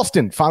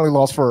 Charleston finally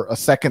lost for a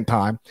second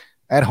time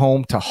at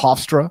home to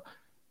Hofstra.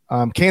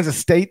 Kansas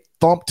State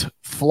thumped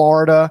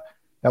Florida.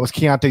 That was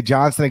Keontae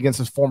Johnson against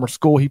his former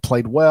school. He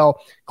played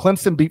well.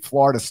 Clemson beat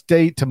Florida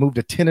State to move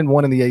to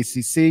 10-1 in the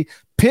ACC.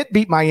 Pitt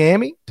beat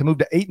Miami to move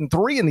to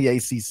 8-3 in the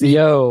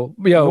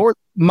ACC.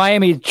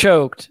 Miami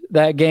choked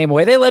that game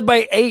away. They led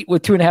by 8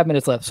 with 2.5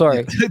 minutes left.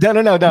 Sorry.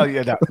 No.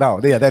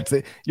 Yeah, that's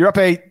it. You're up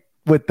 8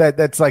 with that.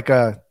 That's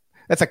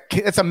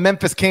a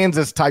Memphis,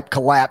 Kansas type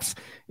collapse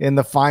in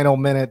the final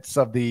minutes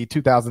of the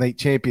 2008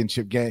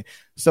 championship game.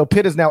 So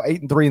Pitt is now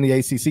 8-3 in the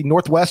ACC.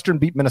 Northwestern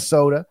beat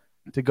Minnesota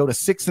to go to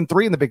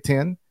 6-3 in the Big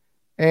Ten.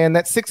 And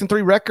that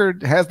 6-3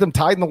 record has them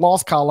tied in the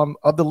loss column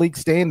of the league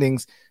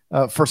standings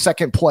for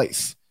second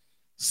place.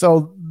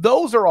 So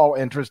those are all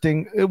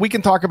interesting. We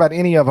can talk about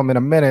any of them in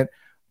a minute,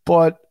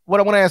 but what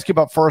I want to ask you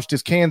about first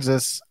is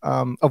Kansas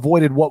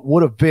avoided what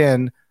would have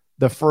been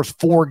the first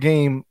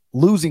 4-game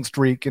losing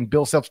streak in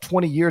Bill Self's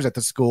 20 years at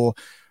the school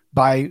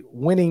by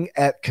winning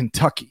at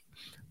Kentucky.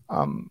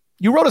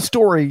 You wrote a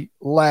story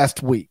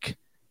last week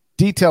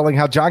detailing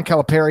how John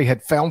Calipari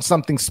had found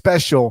something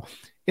special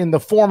in the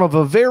form of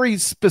a very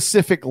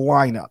specific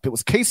lineup. It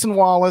was Cason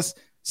Wallace,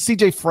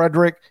 C.J.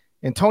 Frederick,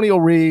 Antonio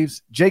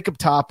Reeves, Jacob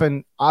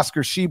Toppin,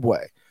 Oscar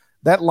Tshiebwe.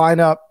 That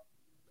lineup,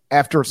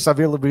 after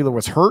Xavier Wheeler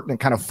was hurt and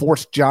kind of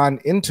forced John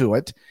into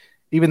it,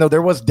 even though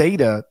there was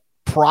data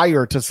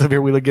prior to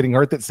Xavier Wheeler getting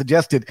hurt that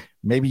suggested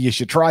maybe you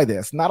should try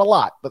this. Not a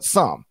lot, but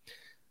some.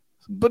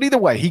 But either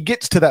way, he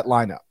gets to that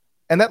lineup.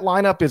 And that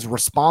lineup is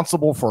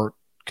responsible for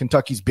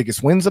Kentucky's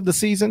biggest wins of the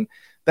season.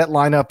 That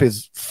lineup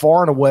is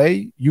far and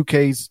away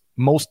UK's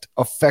most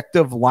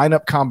effective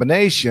lineup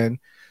combination.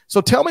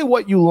 So tell me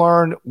what you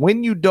learned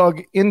when you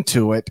dug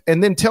into it,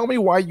 and then tell me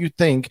why you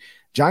think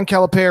John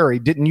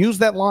Calipari didn't use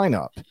that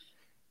lineup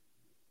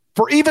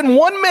for even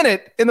 1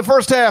 minute in the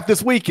first half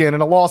this weekend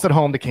in a loss at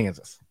home to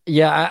Kansas.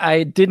 Yeah,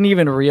 I didn't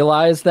even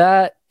realize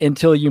that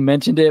until you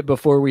mentioned it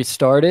before we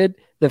started.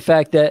 The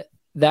fact that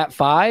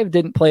 5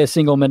 didn't play a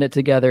single minute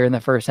together in the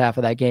first half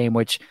of that game,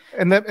 which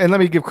and let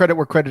me give credit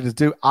where credit is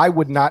due. I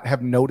would not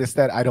have noticed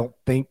that. I don't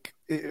think,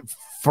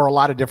 for a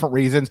lot of different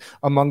reasons.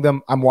 Among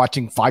them, I'm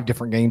watching 5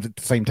 different games at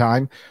the same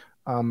time.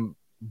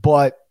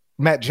 But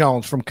Matt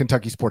Jones from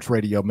Kentucky Sports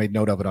Radio made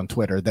note of it on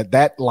Twitter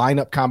that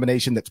lineup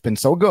combination that's been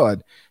so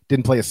good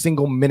didn't play a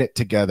single minute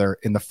together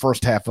in the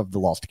first half of the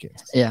loss to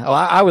Kansas. Yeah, well,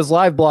 I was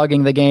live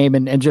blogging the game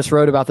and just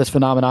wrote about this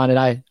phenomenon, and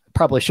I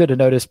probably should have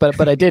noticed,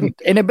 but I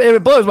didn't. And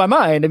it blows my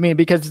mind. I mean,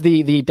 because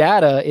the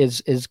data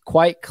is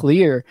quite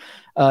clear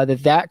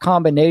that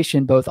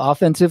combination, both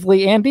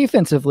offensively and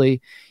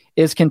defensively,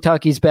 is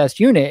Kentucky's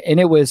best unit. And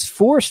it was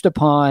forced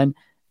upon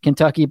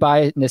Kentucky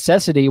by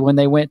necessity when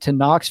they went to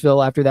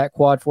Knoxville after that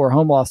quad 4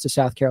 home loss to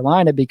South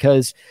Carolina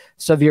because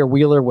Xavier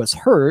Wheeler was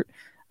hurt.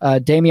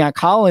 Damian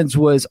Collins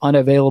was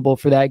unavailable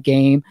for that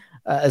game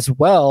as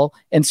well.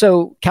 And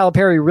so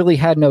Calipari really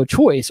had no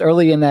choice.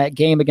 Early in that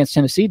game against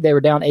Tennessee, they were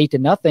down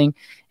 8-0,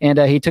 and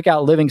he took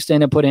out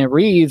Livingston and put in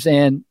Reeves,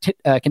 and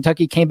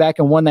Kentucky came back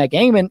and won that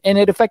game, and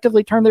it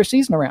effectively turned their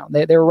season around.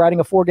 They were riding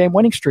a 4-game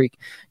winning streak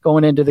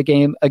going into the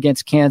game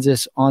against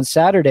Kansas on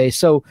Saturday.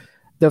 So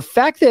the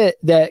fact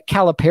that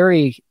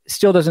Calipari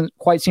still doesn't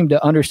quite seem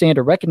to understand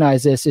or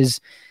recognize this is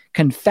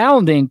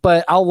confounding,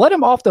 but I'll let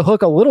him off the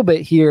hook a little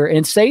bit here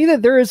and say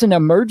that there is an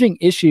emerging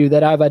issue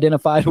that I've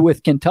identified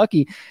with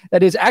Kentucky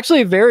that is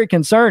actually very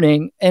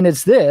concerning, and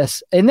it's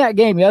this. In that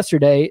game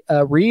yesterday,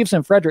 Reeves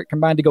and Frederick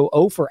combined to go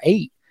 0 for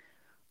 8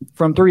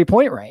 from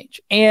 3-point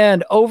range.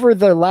 And over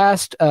the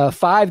last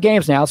 5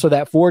 games now, so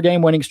that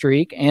 4-game winning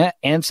streak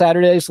and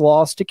Saturday's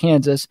loss to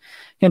Kansas,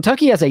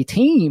 Kentucky as a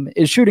team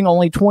is shooting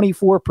only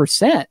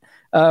 24%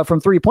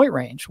 from 3-point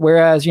range.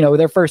 Whereas,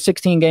 their first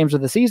 16 games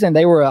of the season,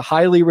 they were a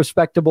highly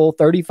respectable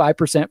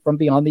 35% from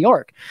beyond the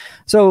arc.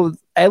 So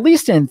at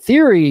least in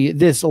theory,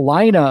 this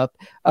lineup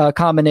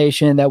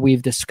combination that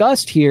we've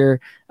discussed here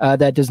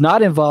that does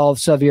not involve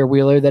Xavier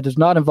Wheeler, that does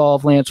not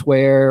involve Lance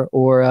Ware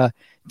or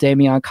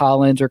Damian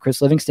Collins or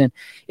Chris Livingston,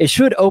 it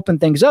should open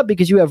things up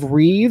because you have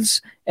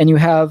Reeves and you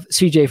have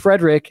C.J.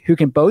 Frederick, who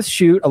can both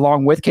shoot,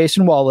 along with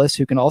Cason Wallace,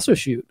 who can also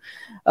shoot,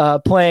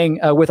 playing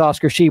with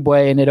Oscar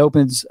Tshiebwe, and it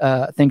opens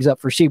things up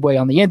for Tshiebwe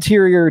on the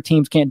interior.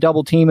 Teams can't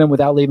double team him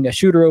without leaving a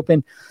shooter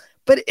open.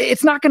 But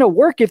it's not going to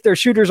work if their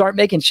shooters aren't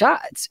making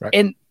shots. Right.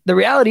 And the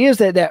reality is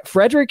that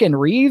Frederick and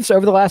Reeves,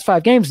 over the last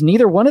 5 games,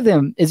 neither one of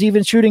them is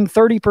even shooting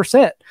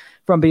 30%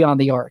 from beyond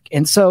the arc.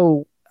 And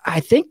so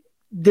I think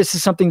this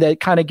is something that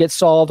kind of gets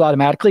solved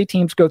automatically.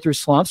 Teams go through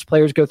slumps,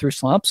 players go through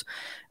slumps,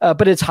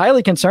 but it's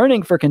highly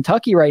concerning for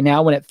Kentucky right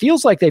now when it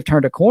feels like they've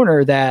turned a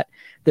corner that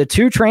the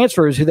 2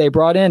 transfers who they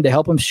brought in to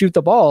help them shoot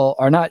the ball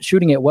are not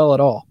shooting it well at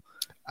all.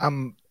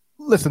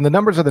 Listen, the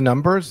numbers are the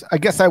numbers. I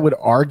guess I would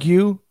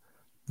argue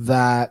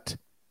that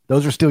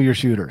those are still your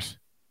shooters.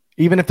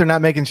 Even if they're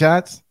not making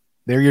shots,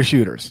 they're your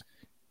shooters.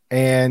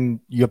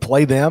 And you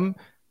play them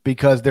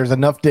because there's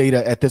enough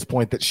data at this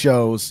point that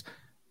shows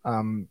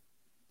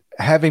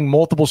having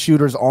multiple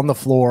shooters on the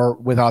floor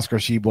with Oscar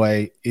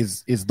Tshiebwe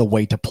is the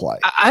way to play.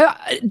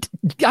 I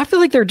feel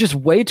like they're just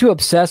way too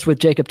obsessed with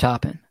Jacob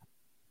Toppin.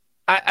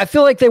 I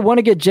feel like they want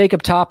to get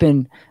Jacob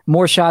Toppin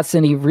more shots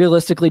than he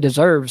realistically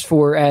deserves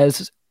for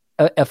as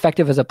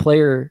effective as a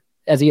player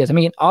as he is. I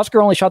mean,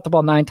 Oscar only shot the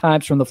ball 9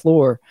 times from the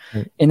floor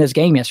in this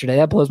game yesterday.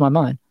 That blows my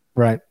mind.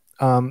 Right.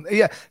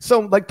 Yeah.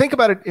 So think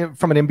about it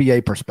from an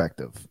NBA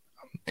perspective.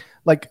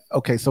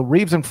 Okay, so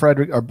Reeves and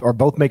Frederick are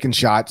both making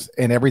shots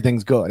and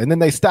everything's good. And then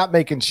they stop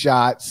making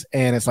shots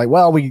and it's like,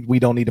 well, we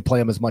don't need to play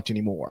them as much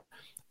anymore,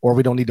 or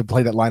we don't need to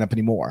play that lineup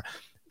anymore.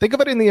 Think of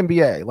it in the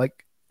NBA.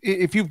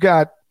 If you've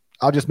got,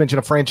 I'll just mention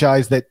a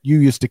franchise that you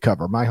used to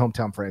cover, my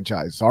hometown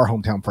franchise, our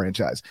hometown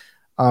franchise,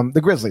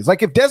 the Grizzlies.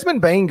 If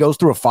Desmond Bane goes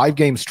through a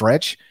 5-game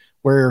stretch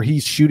where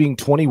he's shooting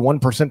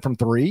 21% from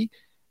 3,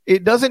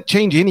 it doesn't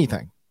change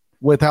anything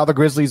with how the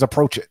Grizzlies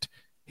approach it.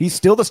 He's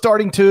still the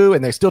starting 2,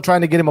 and they're still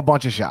trying to get him a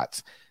bunch of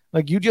shots.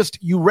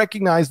 You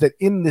recognize that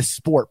in this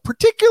sport,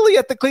 particularly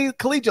at the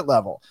collegiate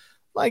level,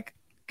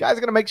 Guys are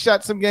going to make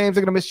shots some games.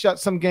 They're going to miss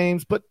shots some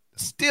games. But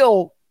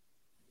still,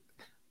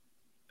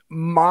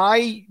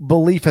 my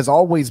belief has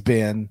always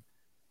been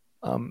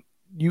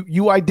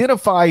you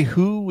identify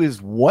who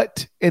is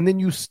what, and then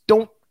you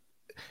don't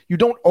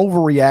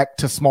overreact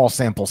to small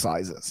sample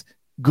sizes,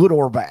 good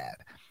or bad.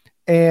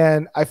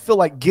 And I feel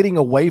like getting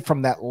away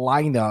from that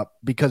lineup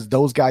because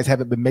those guys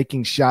haven't been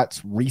making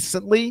shots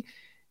recently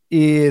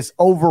is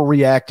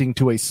overreacting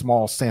to a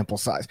small sample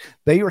size.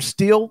 There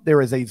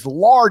is a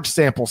large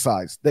sample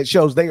size that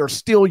shows they are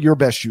still your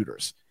best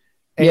shooters.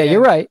 And, yeah,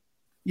 you're right.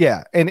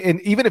 Yeah. And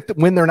even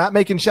when they're not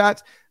making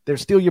shots, they're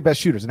still your best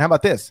shooters. And how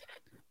about this?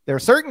 There are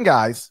certain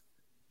guys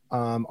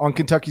on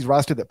Kentucky's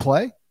roster that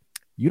play.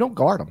 You don't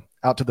guard them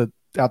out to the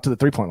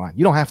 3-point line.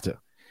 You don't have to.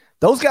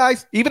 Those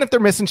guys, even if they're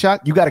missing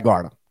shot, you got to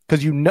guard them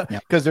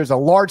because there's a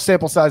large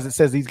sample size that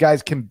says these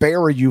guys can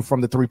bury you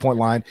from the 3-point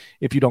line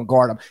if you don't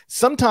guard them.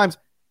 Sometimes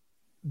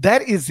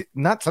that is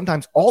not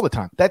sometimes all the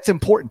time. That's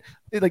important.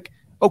 Like,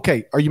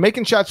 okay, are you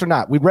making shots or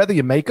not? We'd rather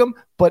you make them,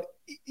 but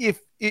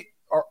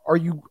are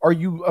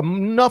you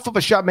enough of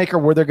a shot maker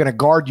where they're going to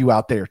guard you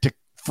out there to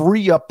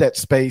free up that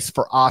space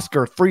for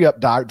Oscar, free up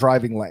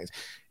driving lanes?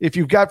 If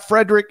you've got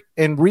Frederick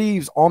and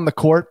Reeves on the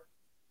court,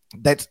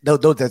 that's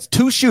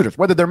two shooters,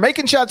 whether they're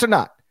making shots or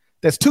not.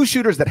 That's two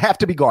shooters that have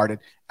to be guarded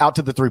out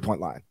to the 3-point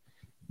line.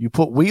 You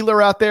put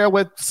Wheeler out there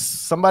with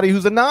somebody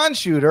who's a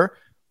non-shooter,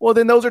 well,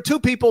 then those are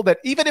two people that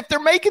even if they're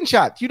making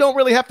shots, you don't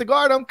really have to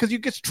guard them because you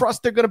just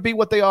trust they're going to be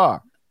what they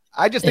are.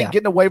 I just think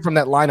getting away from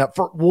that lineup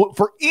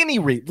for any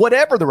reason,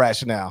 whatever the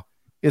rationale,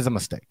 is a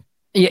mistake.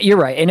 Yeah, you're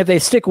right. And if they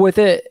stick with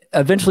it,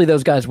 eventually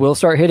those guys will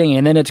start hitting,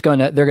 and then they're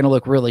going to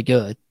look really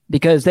good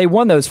because they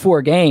won those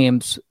 4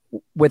 games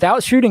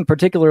without shooting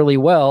particularly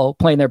well,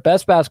 playing their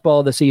best basketball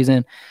of the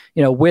season,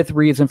 with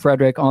Reeves and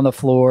Frederick on the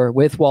floor,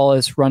 with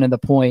Wallace running the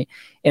point.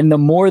 And the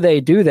more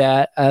they do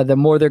that, the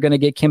more they're going to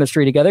get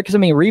chemistry together. Because,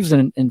 Reeves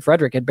and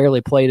Frederick had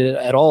barely played it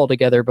at all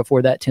together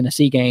before that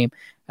Tennessee game.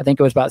 I think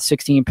it was about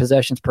 16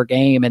 possessions per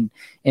game.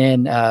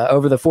 And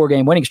over the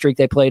 4-game winning streak,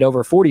 they played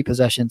over 40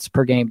 possessions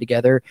per game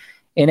together.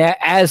 And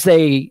as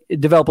they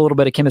develop a little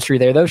bit of chemistry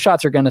there, those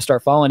shots are going to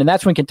start falling. And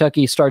that's when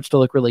Kentucky starts to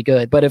look really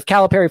good. But if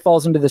Calipari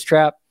falls into this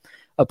trap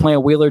of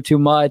playing Wheeler too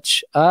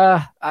much,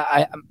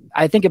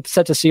 I think it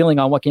sets a ceiling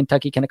on what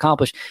Kentucky can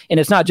accomplish. And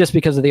it's not just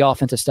because of the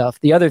offensive stuff.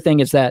 The other thing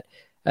is that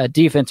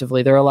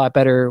defensively, they're a lot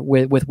better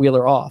with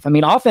Wheeler off.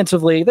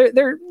 Offensively,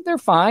 they're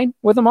fine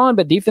with him on,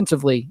 but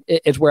defensively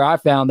is where I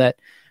found that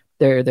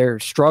their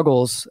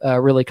struggles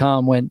really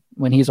come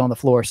when he's on the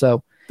floor.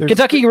 So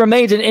Kentucky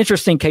remains an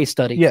interesting case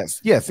study.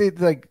 Yes.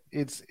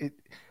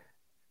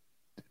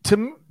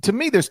 To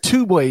me, there's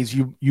 2 ways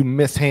you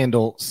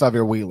mishandle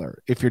Sahvir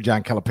Wheeler if you're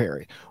John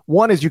Calipari.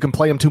 One is you can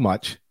play him too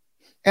much.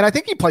 And I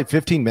think he played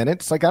 15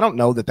 minutes. Like, I don't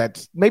know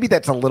that's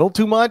a little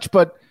too much,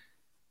 but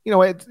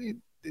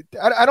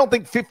I don't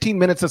think 15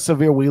 minutes of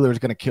Sahvir Wheeler is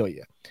going to kill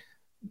you.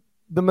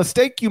 The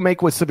mistake you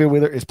make with Sahvir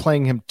Wheeler is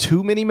playing him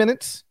too many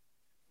minutes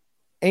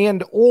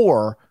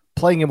or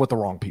playing him with the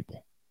wrong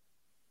people.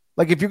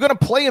 Like, if you're going to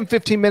play him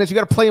 15 minutes, you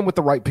got to play him with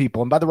the right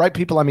people. And by the right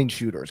people, I mean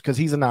shooters, because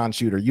he's a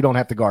non-shooter. You don't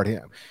have to guard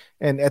him.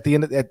 And at the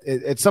end,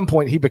 at some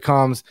point, he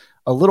becomes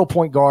a little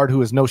point guard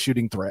who is no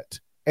shooting threat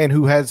and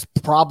who has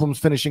problems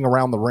finishing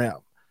around the rim.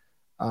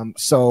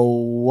 So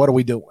what are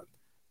we doing?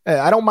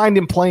 I don't mind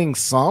him playing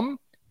some,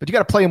 but you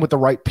got to play him with the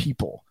right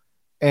people.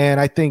 And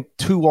I think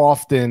too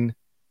often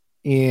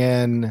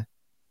in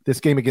this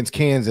game against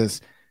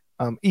Kansas,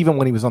 even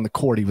when he was on the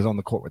court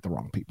with the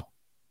wrong people.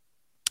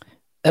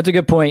 That's a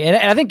good point. And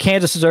I think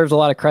Kansas deserves a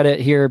lot of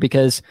credit here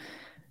because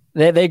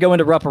they go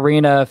into Rupp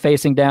Arena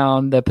facing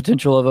down the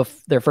potential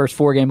of their first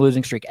 4-game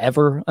losing streak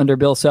ever under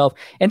Bill Self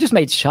and just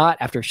made shot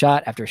after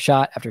shot after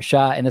shot after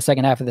shot in the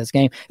second half of this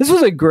game. This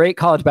was a great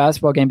college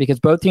basketball game because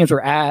both teams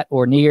were at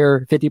or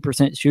near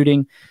 50%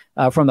 shooting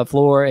from the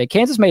floor. And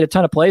Kansas made a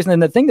ton of plays. And then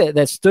the thing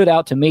that stood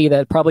out to me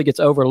that probably gets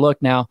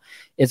overlooked now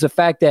is the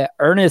fact that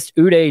Ernest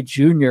Udeh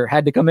Jr.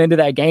 had to come into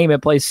that game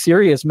and play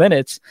serious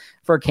minutes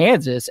for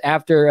Kansas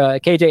after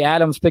KJ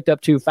Adams picked up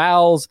 2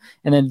 fouls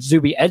and then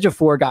Zuby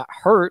Ejiofor got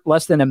hurt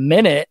less than a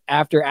minute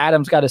after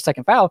Adams got his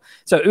second foul.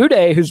 So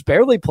Udeh, who's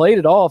barely played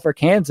at all for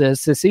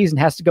Kansas this season,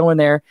 has to go in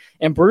there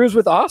and bruise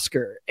with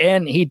Oscar.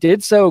 And he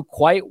did so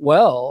quite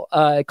well.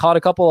 Caught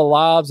a couple of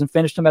lobs and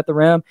finished them at the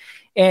rim.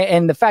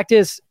 And the fact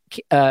is,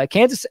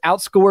 Kansas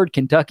outscored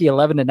Kentucky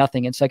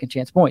 11-0 in second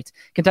chance points.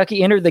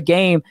 Kentucky entered the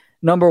game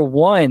number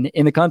 1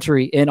 in the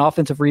country in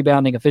offensive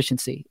rebounding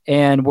efficiency,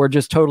 and were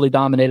just totally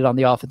dominated on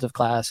the offensive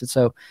glass. And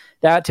so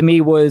that to me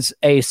was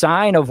a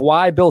sign of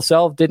why Bill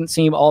Self didn't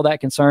seem all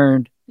that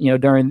concerned,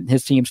 during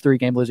his team's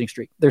 3-game losing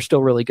streak. They're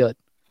still really good.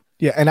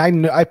 Yeah.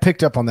 And I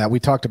picked up on that. We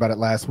talked about it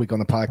last week on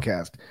the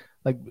podcast.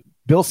 Like,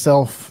 Bill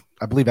Self,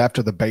 I believe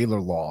after the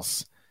Baylor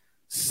loss,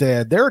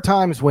 said there are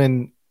times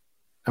when,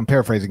 I'm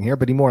paraphrasing here,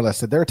 but he more or less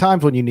said there are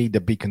times when you need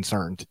to be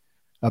concerned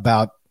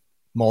about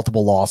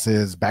multiple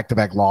losses,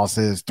 back-to-back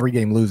losses,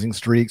 3-game losing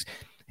streaks.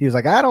 He was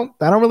like, I don't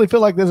really feel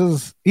like this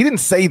is, he didn't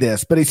say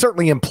this, but he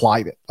certainly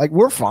implied it. Like,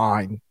 we're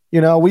fine. We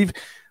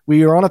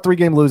are on a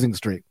 3-game losing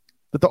streak.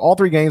 But all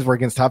 3 games were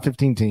against top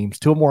 15 teams.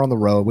 2 of them were on the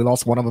road. We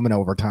lost one of them in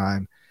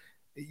overtime.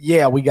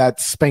 Yeah, we got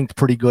spanked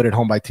pretty good at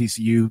home by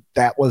TCU.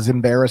 That was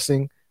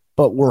embarrassing,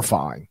 but we're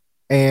fine.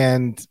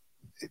 And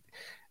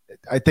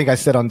I think I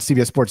said on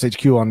CBS Sports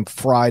HQ on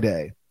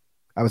Friday,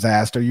 I was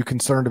asked, are you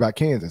concerned about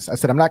Kansas? I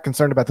said, I'm not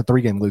concerned about the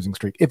 3-game losing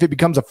streak. If it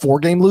becomes a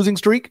 4-game losing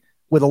streak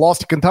with a loss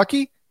to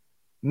Kentucky,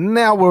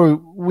 now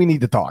we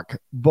need to talk.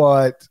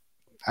 But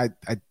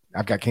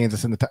I've got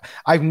Kansas in the top.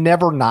 I've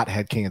never not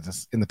had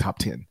Kansas in the top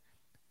 10,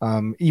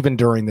 even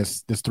during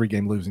this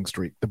 3-game losing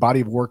streak. The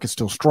body of work is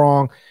still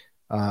strong.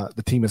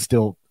 The team is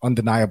still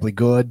undeniably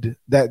good.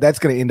 That's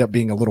going to end up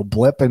being a little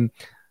blip. And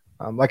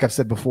like I've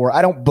said before,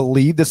 I don't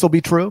believe this will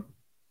be true,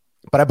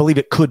 but I believe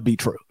it could be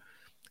true.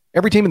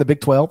 Every team in the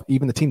Big 12,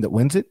 even the team that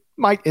wins it,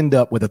 might end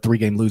up with a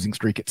 3-game losing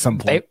streak at some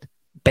point.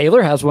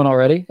 Baylor has one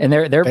already, and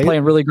they're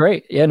playing really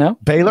great. Yeah, no.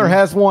 Baylor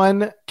has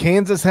one.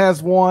 Kansas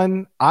has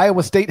one.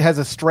 Iowa State has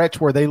a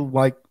stretch where they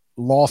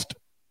lost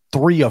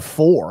 3 of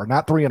 4,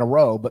 not 3 in a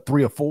row, but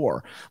 3 of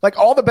 4. Like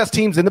all the best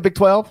teams in the Big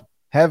 12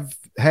 have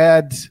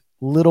had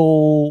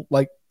little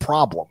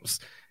problems,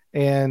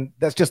 and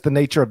that's just the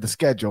nature of the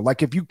schedule.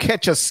 Like if you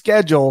catch a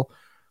schedule,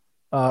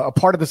 a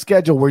part of the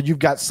schedule where you've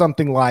got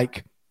something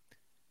like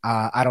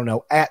I don't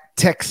know, at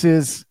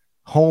Texas,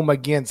 home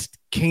against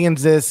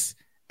Kansas,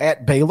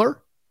 at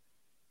Baylor,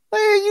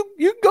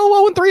 you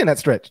go 0-3 in that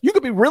stretch. You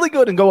could be really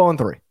good and go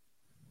 0-3.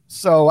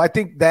 So I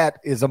think that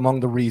is among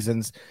the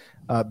reasons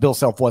Bill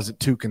Self wasn't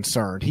too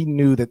concerned. He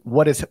knew that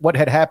what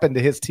had happened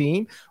to his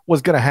team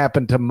was going to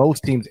happen to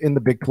most teams in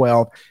the Big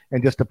 12.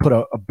 And just to put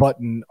a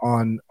button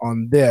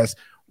on this,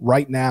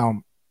 right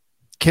now,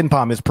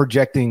 KenPom is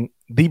projecting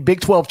the Big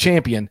 12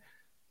 champion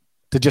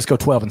to just go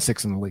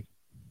 12-6 in the league.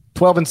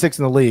 12-6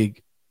 in the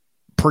league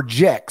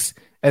projects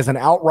as an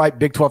outright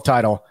Big 12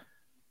 title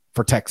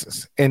for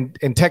Texas. And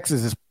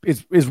Texas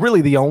is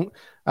really the only,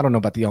 I don't know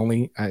about the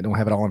only, I don't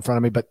have it all in front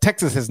of me, but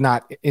Texas has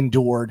not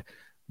endured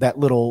that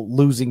little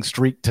losing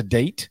streak to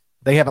date.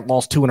 They haven't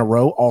lost 2 in a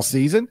row all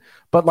season,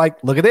 but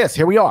look at this.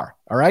 Here we are.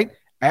 All right.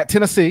 At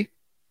Tennessee.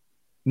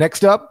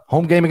 Next up,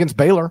 home game against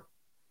Baylor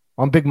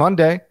on Big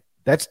Monday.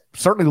 That's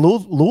certainly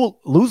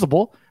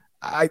losable.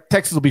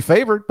 Texas will be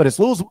favored, but it's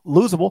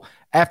losable.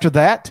 After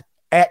that,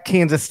 at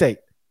Kansas State.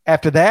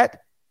 After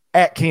that,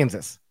 at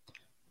Kansas.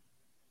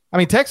 I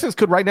mean, Texas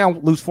could right now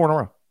lose 4 in a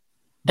row.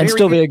 And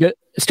still be a good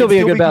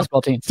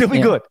basketball team. Still be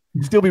good.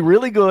 Still be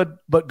really good,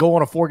 but go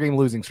on a 4-game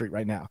losing streak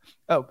right now.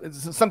 Oh,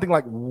 something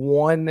like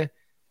 1-3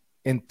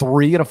 in a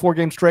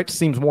 4-game stretch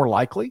seems more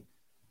likely.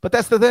 But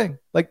that's the thing.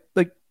 Like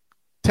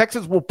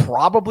Texas will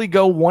probably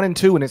go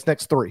 1-2 in its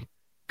next 3,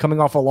 coming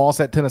off a loss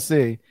at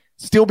Tennessee.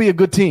 Still be a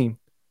good team,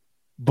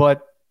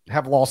 but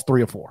have lost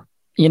 3 or 4.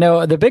 You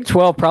know, the Big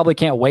 12 probably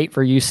can't wait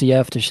for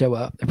UCF to show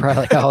up. They're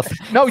probably like, oh,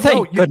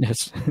 thank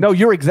goodness. No,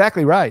 you're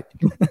exactly right.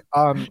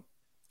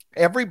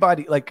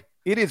 Everybody,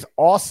 it is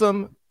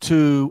awesome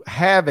to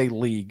have a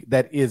league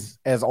that is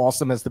as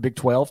awesome as the Big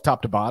 12,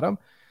 top to bottom,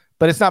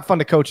 but it's not fun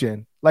to coach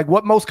in.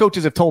 What most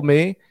coaches have told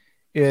me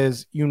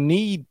is you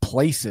need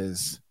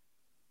places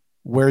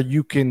where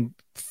you can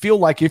feel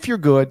like if you're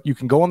good, you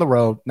can go on the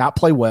road, not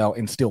play well,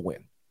 and still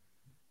win.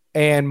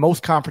 And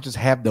most conferences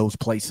have those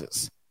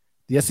places.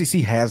 The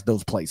SEC has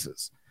those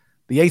places.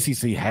 The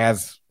ACC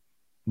has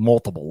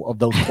multiple of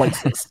those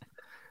places.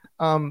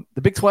 The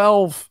Big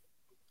 12,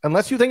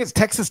 unless you think it's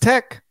Texas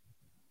Tech,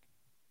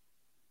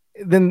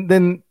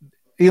 then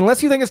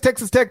unless you think it's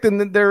Texas Tech,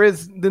 then there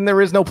is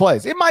no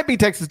place. It might be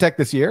Texas Tech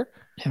this year.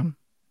 Yeah.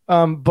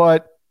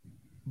 But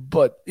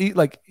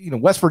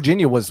West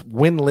Virginia was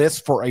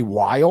winless for a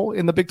while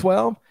in the Big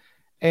 12,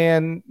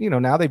 and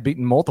now they've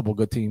beaten multiple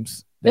good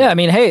teams. Yeah, I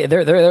mean, hey,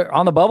 they're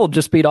on the bubble,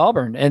 just beat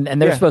Auburn,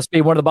 and they're supposed to be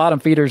one of the bottom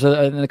feeders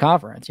in the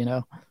conference.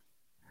 Yeah,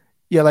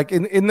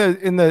 in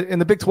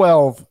the Big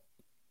 12,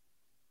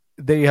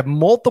 they have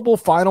multiple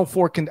Final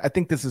Four. I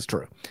think this is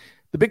true.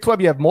 The Big 12,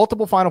 you have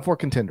multiple Final Four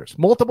contenders,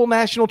 multiple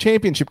national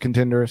championship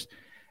contenders,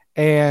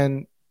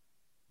 and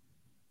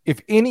if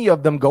any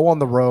of them go on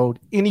the road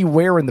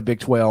anywhere in the Big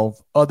 12,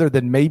 other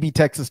than maybe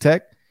Texas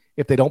Tech,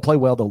 if they don't play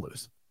well, they'll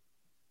lose.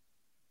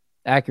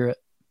 Accurate,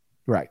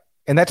 right?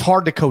 And that's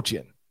hard to coach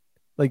in.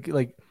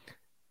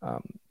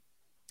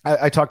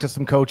 I talked to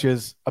some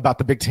coaches about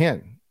the Big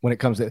Ten when it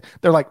comes to,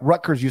 they're like,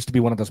 Rutgers used to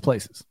be one of those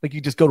places. You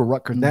just go to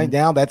Rutgers.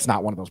 Now that's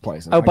not one of those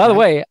places. Oh, by the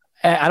way,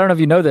 I don't know if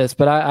you know this,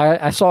 but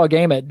I saw a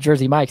game at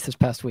Jersey Mike's this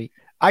past week.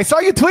 I saw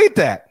you tweet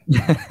that.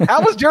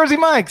 How was Jersey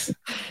Mike's?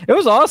 It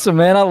was awesome,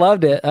 man. I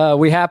loved it.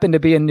 We happened to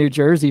be in New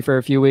Jersey for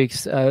a few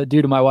weeks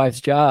due to my wife's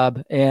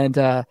job.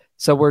 And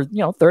so we're,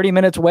 30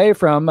 minutes away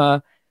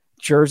from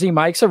Jersey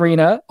Mike's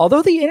Arena.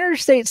 Although the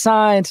interstate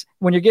signs,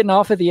 when you're getting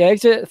off at the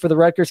exit for the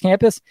Rutgers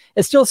campus,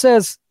 it still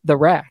says the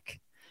Rack.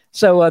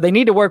 So they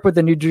need to work with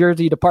the New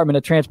Jersey Department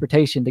of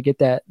Transportation to get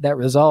that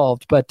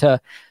resolved. But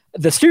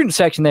the student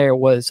section there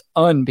was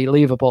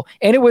unbelievable,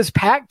 and it was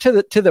packed to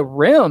the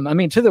rim. I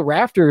mean, to the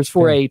rafters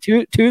for a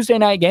Tuesday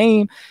night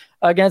game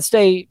against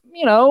a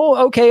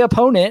okay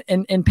opponent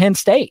in Penn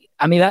State.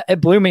 I mean,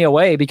 it blew me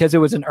away because it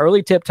was an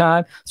early tip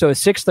time, so it was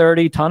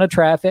 6:30, ton of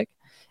traffic.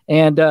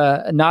 and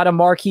not a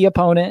marquee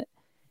opponent.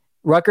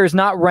 Rutgers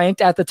not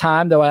ranked at the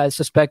time, though I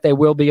suspect they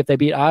will be if they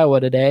beat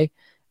Iowa today.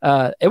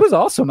 It was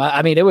awesome.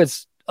 I mean, it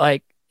was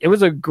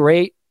a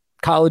great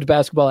college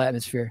basketball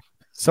atmosphere.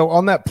 So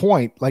on that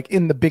point, like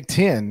in the Big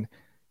Ten,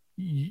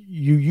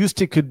 you used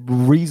to could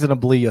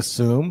reasonably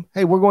assume,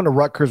 hey, we're going to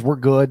Rutgers, we're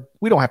good.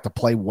 We don't have to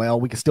play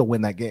well. We can still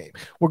win that game.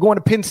 We're going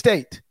to Penn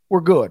State.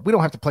 We're good. We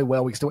don't have to play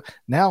well. We can still win.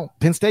 Now,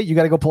 Penn State, you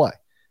got to go play.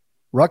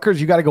 Rutgers,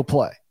 you got to go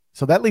play.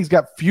 So that league's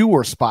got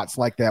fewer spots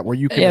like that where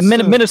you can. Yeah,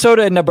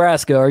 Minnesota and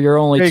Nebraska are your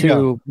only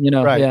two.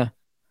 Right. Yeah.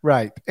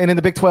 Right. And in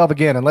the Big 12,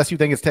 again, unless you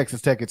think it's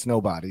Texas Tech, it's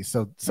nobody.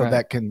 So right.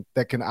 that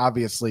can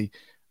obviously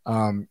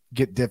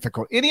get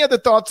difficult. Any other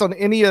thoughts on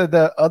any of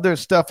the other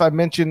stuff I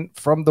mentioned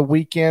from the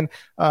weekend?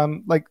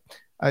 Like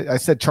I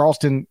said,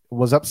 Charleston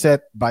was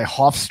upset by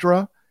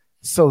Hofstra.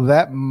 So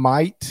that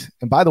might,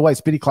 and by the way,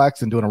 Speedy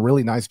Claxton doing a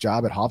really nice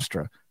job at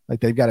Hofstra. Like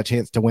they've got a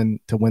chance to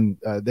win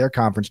their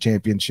conference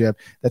championship.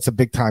 That's a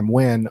big time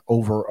win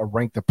over a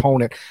ranked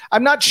opponent.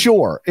 I'm not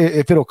sure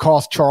if it'll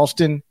cost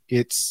Charleston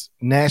its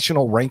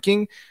national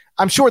ranking.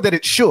 I'm sure that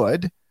it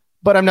should,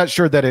 but I'm not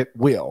sure that it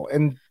will.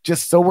 And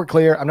just so we're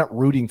clear, I'm not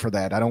rooting for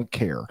that. I don't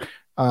care.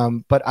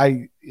 But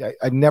I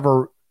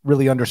never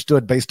really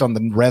understood based on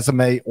the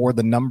resume or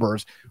the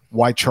numbers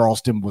why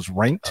Charleston was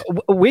ranked.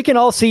 We can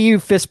all see you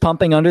fist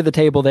pumping under the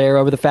table there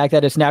over the fact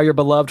that it's now your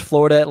beloved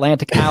Florida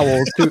Atlantic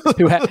Owls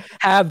who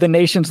have the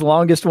nation's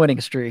longest winning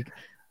streak.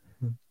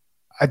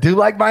 I do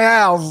like my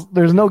Owls.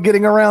 There's no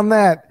getting around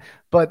that.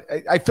 But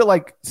I feel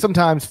like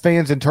sometimes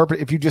fans interpret,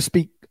 if you just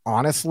speak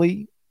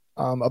honestly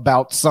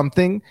about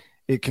something,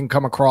 it can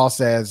come across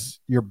as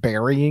you're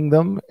burying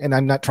them. And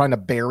I'm not trying to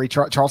bury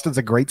Charleston's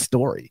a great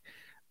story.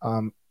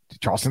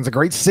 Charleston's a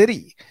great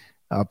city.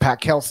 Pat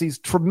Kelsey's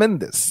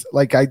tremendous.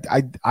 Like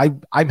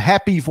I'm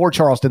happy for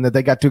Charleston that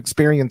they got to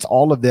experience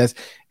all of this,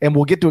 and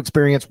we'll get to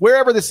experience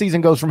wherever the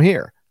season goes from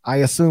here. I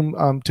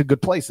assume to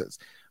good places,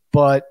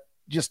 but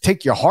just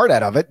take your heart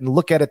out of it and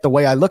look at it the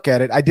way I look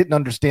at it. I didn't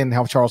understand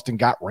how Charleston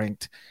got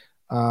ranked.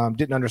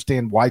 Didn't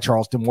understand why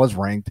Charleston was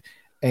ranked,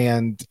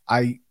 and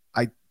I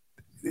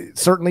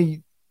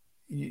certainly,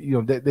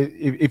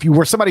 if you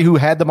were somebody who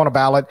had them on a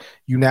ballot,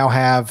 you now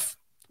have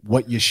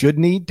what you should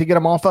need to get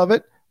them off of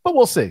it, but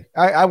we'll see.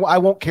 I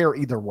won't care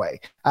either way.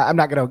 I'm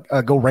not going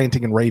to go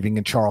ranting and raving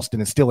in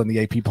Charleston and still in the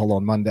AP poll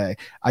on Monday.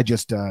 I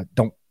just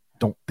don't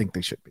think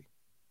they should be.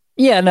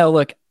 Yeah, no,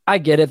 look, I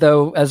get it,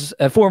 though. As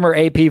a former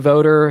AP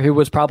voter who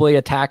was probably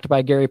attacked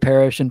by Gary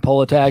Parrish and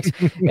poll attacks,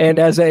 and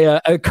as a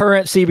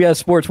current CBS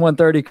Sports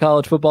 130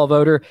 college football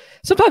voter,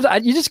 sometimes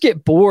you just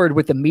get bored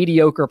with the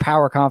mediocre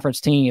power conference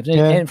teams.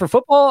 And for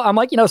football, I'm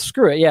like,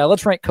 screw it. Yeah,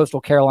 let's rank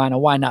Coastal Carolina.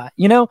 Why not?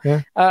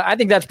 I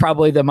think that's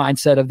probably the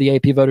mindset of the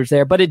AP voters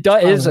there, but it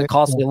is a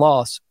costly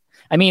loss.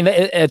 I mean,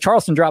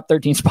 Charleston dropped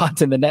 13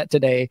 spots in the net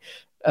today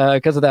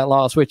because of that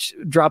loss, which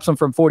drops them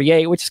from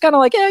 48, which is kind of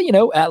like,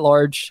 at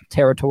large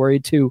territory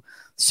to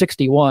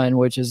 61,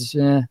 which is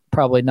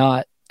probably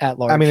not at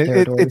large. I mean,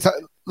 it's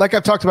like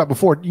I've talked about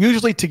before.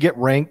 Usually to get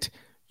ranked,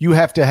 you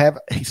have to have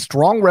a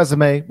strong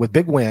resume with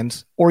big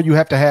wins, or you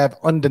have to have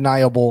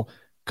undeniable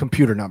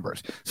computer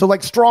numbers. So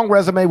like strong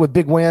resume with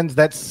big wins,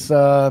 that's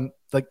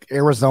like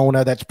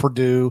Arizona, that's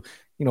Purdue,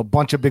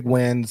 bunch of big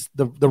wins.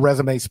 The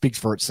resume speaks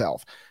for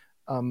itself.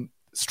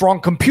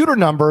 Strong computer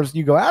numbers,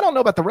 you go, I don't know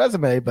about the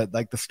resume, but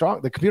like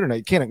the computer,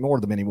 you can't ignore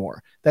them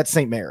anymore. That's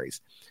St. Mary's.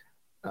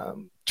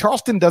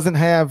 Charleston doesn't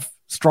have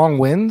strong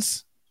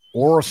wins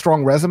or a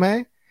strong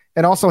resume,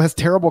 and also has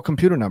terrible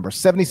computer numbers.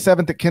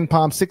 77th at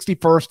KenPom,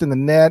 61st in the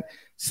net,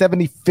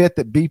 75th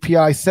at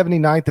BPI,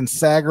 79th in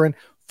Sagarin,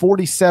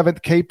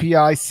 47th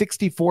KPI,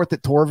 64th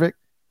at Torvik.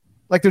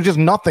 Like there's just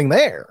nothing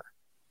there.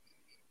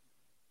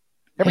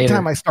 Every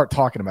time I start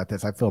talking about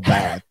this, I feel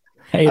bad.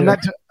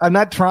 I'm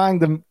not trying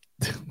to.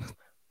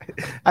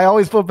 I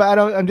always feel bad.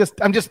 I'm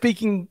just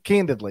speaking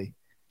candidly.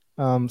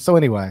 So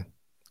anyway,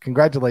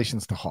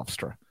 congratulations to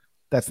Hofstra.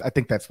 I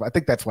think that's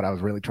what I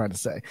was really trying to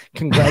say.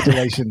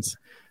 Congratulations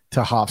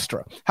to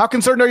Hofstra. How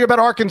concerned are you about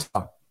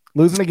Arkansas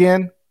losing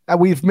again?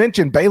 We've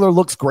mentioned Baylor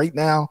looks great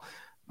now.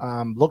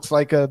 Looks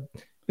like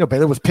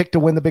Baylor was picked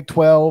to win the Big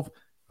 12.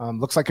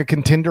 Looks like a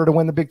contender to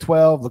win the Big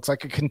 12. Looks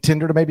like a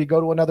contender to maybe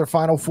go to another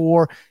Final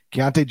Four.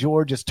 Keontae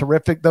George is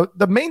terrific.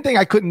 The main thing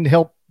I couldn't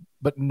help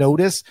but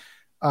notice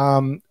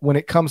when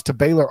it comes to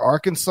Baylor,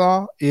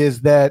 Arkansas,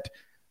 is that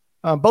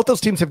both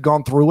those teams have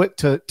gone through it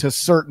to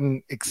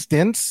certain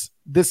extents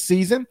this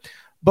season,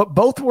 but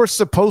both were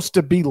supposed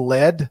to be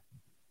led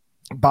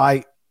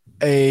by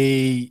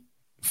a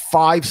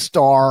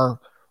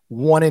 5-star,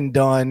 one and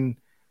done,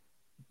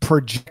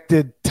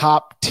 projected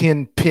top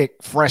 10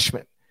 pick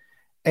freshman.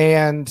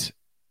 And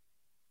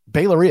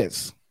Baylor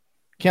is.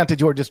 Keontae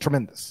George is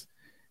tremendous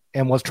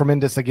and was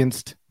tremendous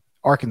against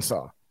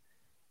Arkansas.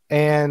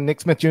 And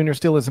Nick Smith Jr.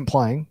 still isn't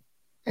playing.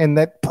 And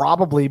that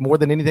probably more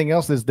than anything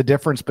else is the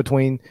difference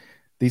between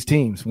these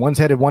teams. One's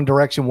headed one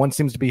direction, one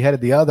seems to be headed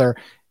the other.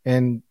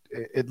 And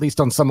at least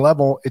on some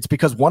level, it's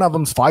because one of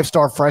them's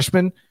 5-star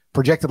freshman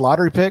projected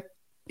lottery pick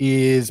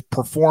is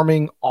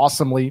performing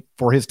awesomely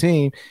for his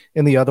team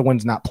and the other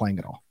one's not playing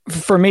at all.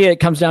 For me, it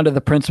comes down to the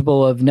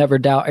principle of never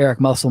doubt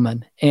Eric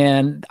Musselman.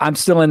 And I'm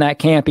still in that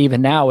camp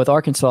even now with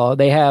Arkansas.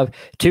 They have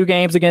 2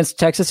 games against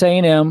Texas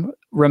A&M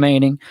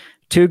remaining,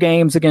 2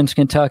 games against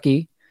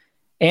Kentucky,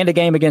 and a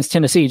game against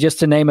Tennessee, just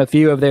to name a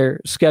few of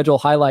their schedule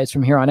highlights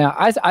from here on out.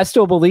 I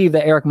still believe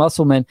that Eric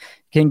Musselman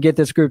can get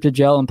this group to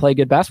gel and play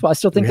good basketball. I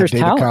still think there's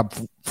David talent. Cobb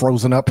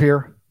frozen up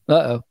here.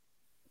 Uh-oh.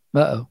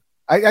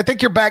 I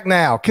think you're back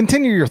now.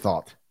 Continue your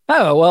thought.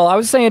 Oh, well, I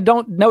was saying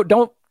don't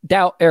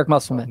doubt Eric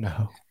Musselman. Oh,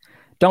 no.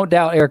 Don't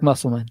doubt Eric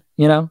Musselman.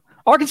 You know,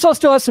 Arkansas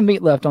still has some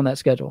meat left on that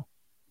schedule.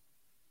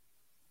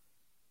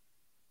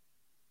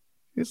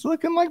 It's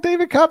looking like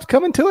David Cobb's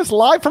coming to us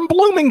live from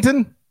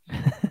Bloomington.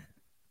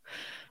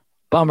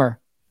 Bummer.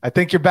 I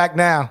think you're back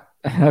now.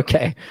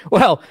 Okay.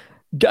 Well,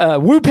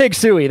 woo pig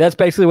suey. That's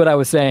basically what I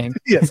was saying.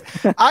 Yes.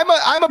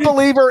 I'm a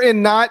believer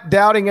in not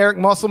doubting Eric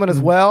Musselman as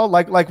well.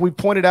 Like we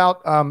pointed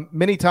out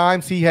many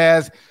times, he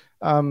has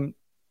turned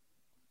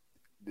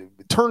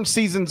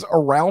seasons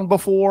around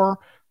before.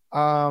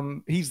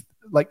 He's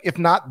like, if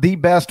not the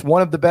best,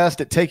 one of the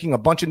best at taking a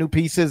bunch of new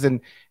pieces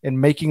and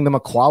making them a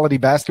quality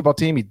basketball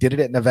team. He did it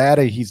at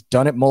Nevada. He's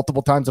done it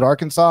multiple times at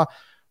Arkansas,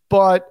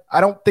 but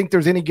I don't think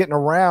there's any getting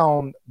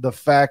around the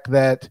fact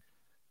that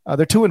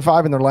they're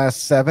 2-5 in their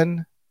last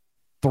 7,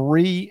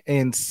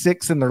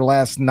 3-6 in their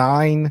last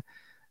 9.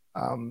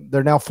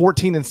 They're now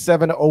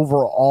 14-7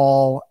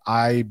 overall.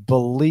 I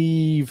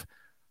believe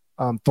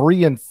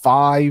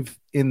 3-5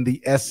 in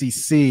the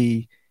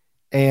SEC.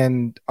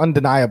 And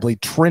undeniably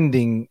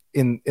trending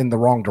in the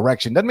wrong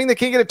direction. Doesn't mean they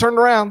can't get it turned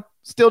around.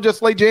 Still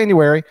just late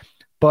January,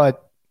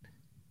 but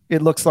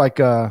it looks like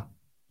it's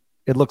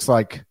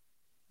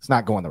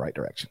not going the right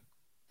direction.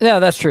 No,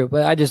 that's true.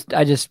 But I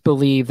just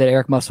believe that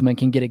Eric Musselman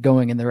can get it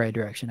going in the right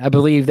direction. I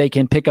believe they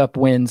can pick up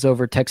wins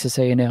over Texas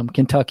A&M,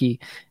 Kentucky,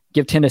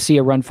 give Tennessee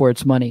a run for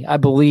its money. I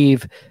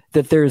believe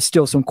that there is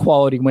still some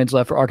quality wins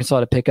left for Arkansas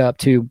to pick up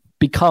to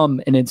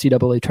become an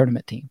NCAA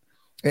tournament team.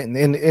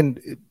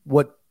 And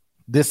what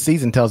this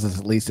season tells us,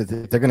 at least, is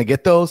if they're going to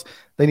get those,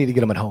 they need to get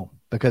them at home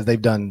because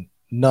they've done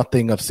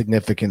nothing of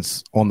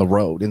significance on the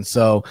road. And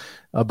so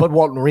Bud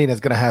Walton Arena is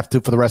going to have to,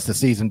 for the rest of the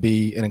season,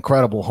 be an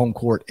incredible home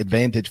court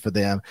advantage for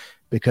them,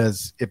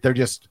 because if they're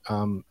just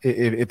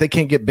if they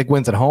can't get big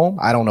wins at home,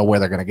 I don't know where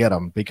they're going to get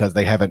them, because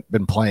they haven't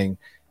been playing.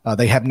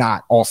 They have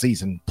not all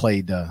season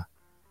played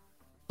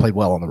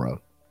well on the road.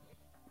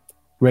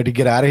 Ready to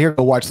get out of here?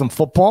 Go watch some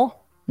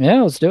football?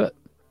 Yeah, let's do it.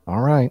 All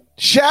right.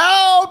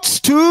 Shouts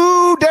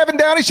to Devin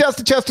Downey. Shouts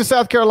to Chester,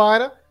 South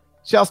Carolina.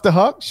 Shouts to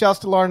Huck. Shouts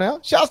to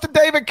Larnell. Shouts to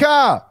David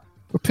Cobb.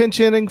 We're pinch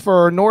hitting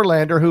for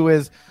Norlander, who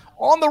is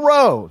on the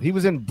road. He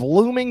was in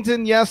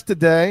Bloomington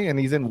yesterday, and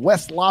he's in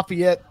West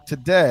Lafayette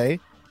today.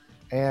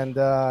 And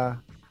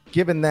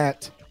given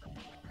that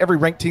every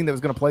ranked team that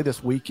was going to play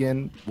this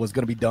weekend was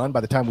going to be done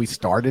by the time we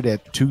started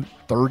at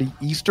 2:30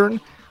 Eastern,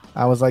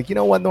 I was like, you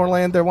know what,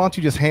 Norlander, why don't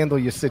you just handle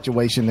your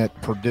situation at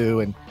Purdue,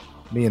 and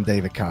me and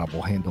David Cobb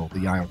will handle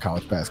the Ion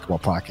College Basketball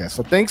Podcast.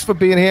 So thanks for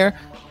being here.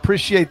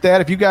 Appreciate that.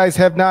 If you guys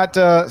have not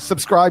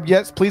subscribed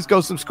yet, please go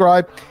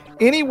subscribe.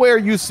 Anywhere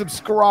you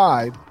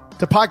subscribe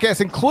to podcasts,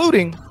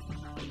 including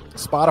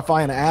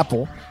Spotify and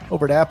Apple.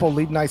 Over at Apple,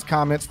 leave nice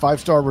comments,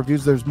 5-star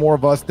reviews. There's more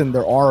of us than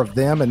there are of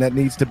them, and that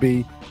needs to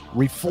be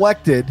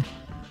reflected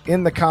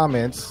in the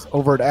comments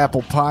over at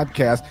Apple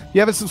Podcasts. If you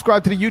haven't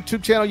subscribed to the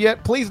YouTube channel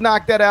yet, please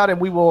knock that out, and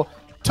we will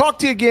talk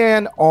to you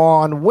again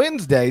on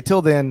Wednesday.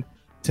 Till then,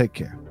 take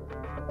care.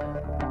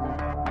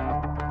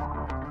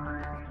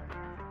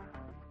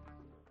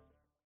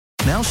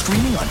 Now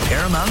streaming on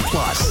Paramount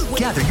Plus.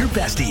 Gather your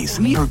besties.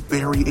 We are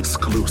very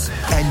exclusive.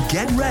 And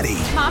get ready.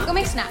 Mom, go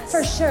make snacks.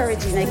 For sure,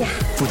 Regina. Yeah.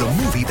 For the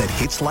movie that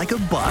hits like a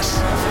bus.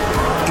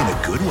 In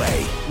a good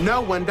way.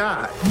 No one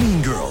died.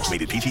 Mean Girls.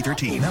 Rated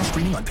PG-13. Now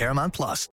streaming on Paramount Plus.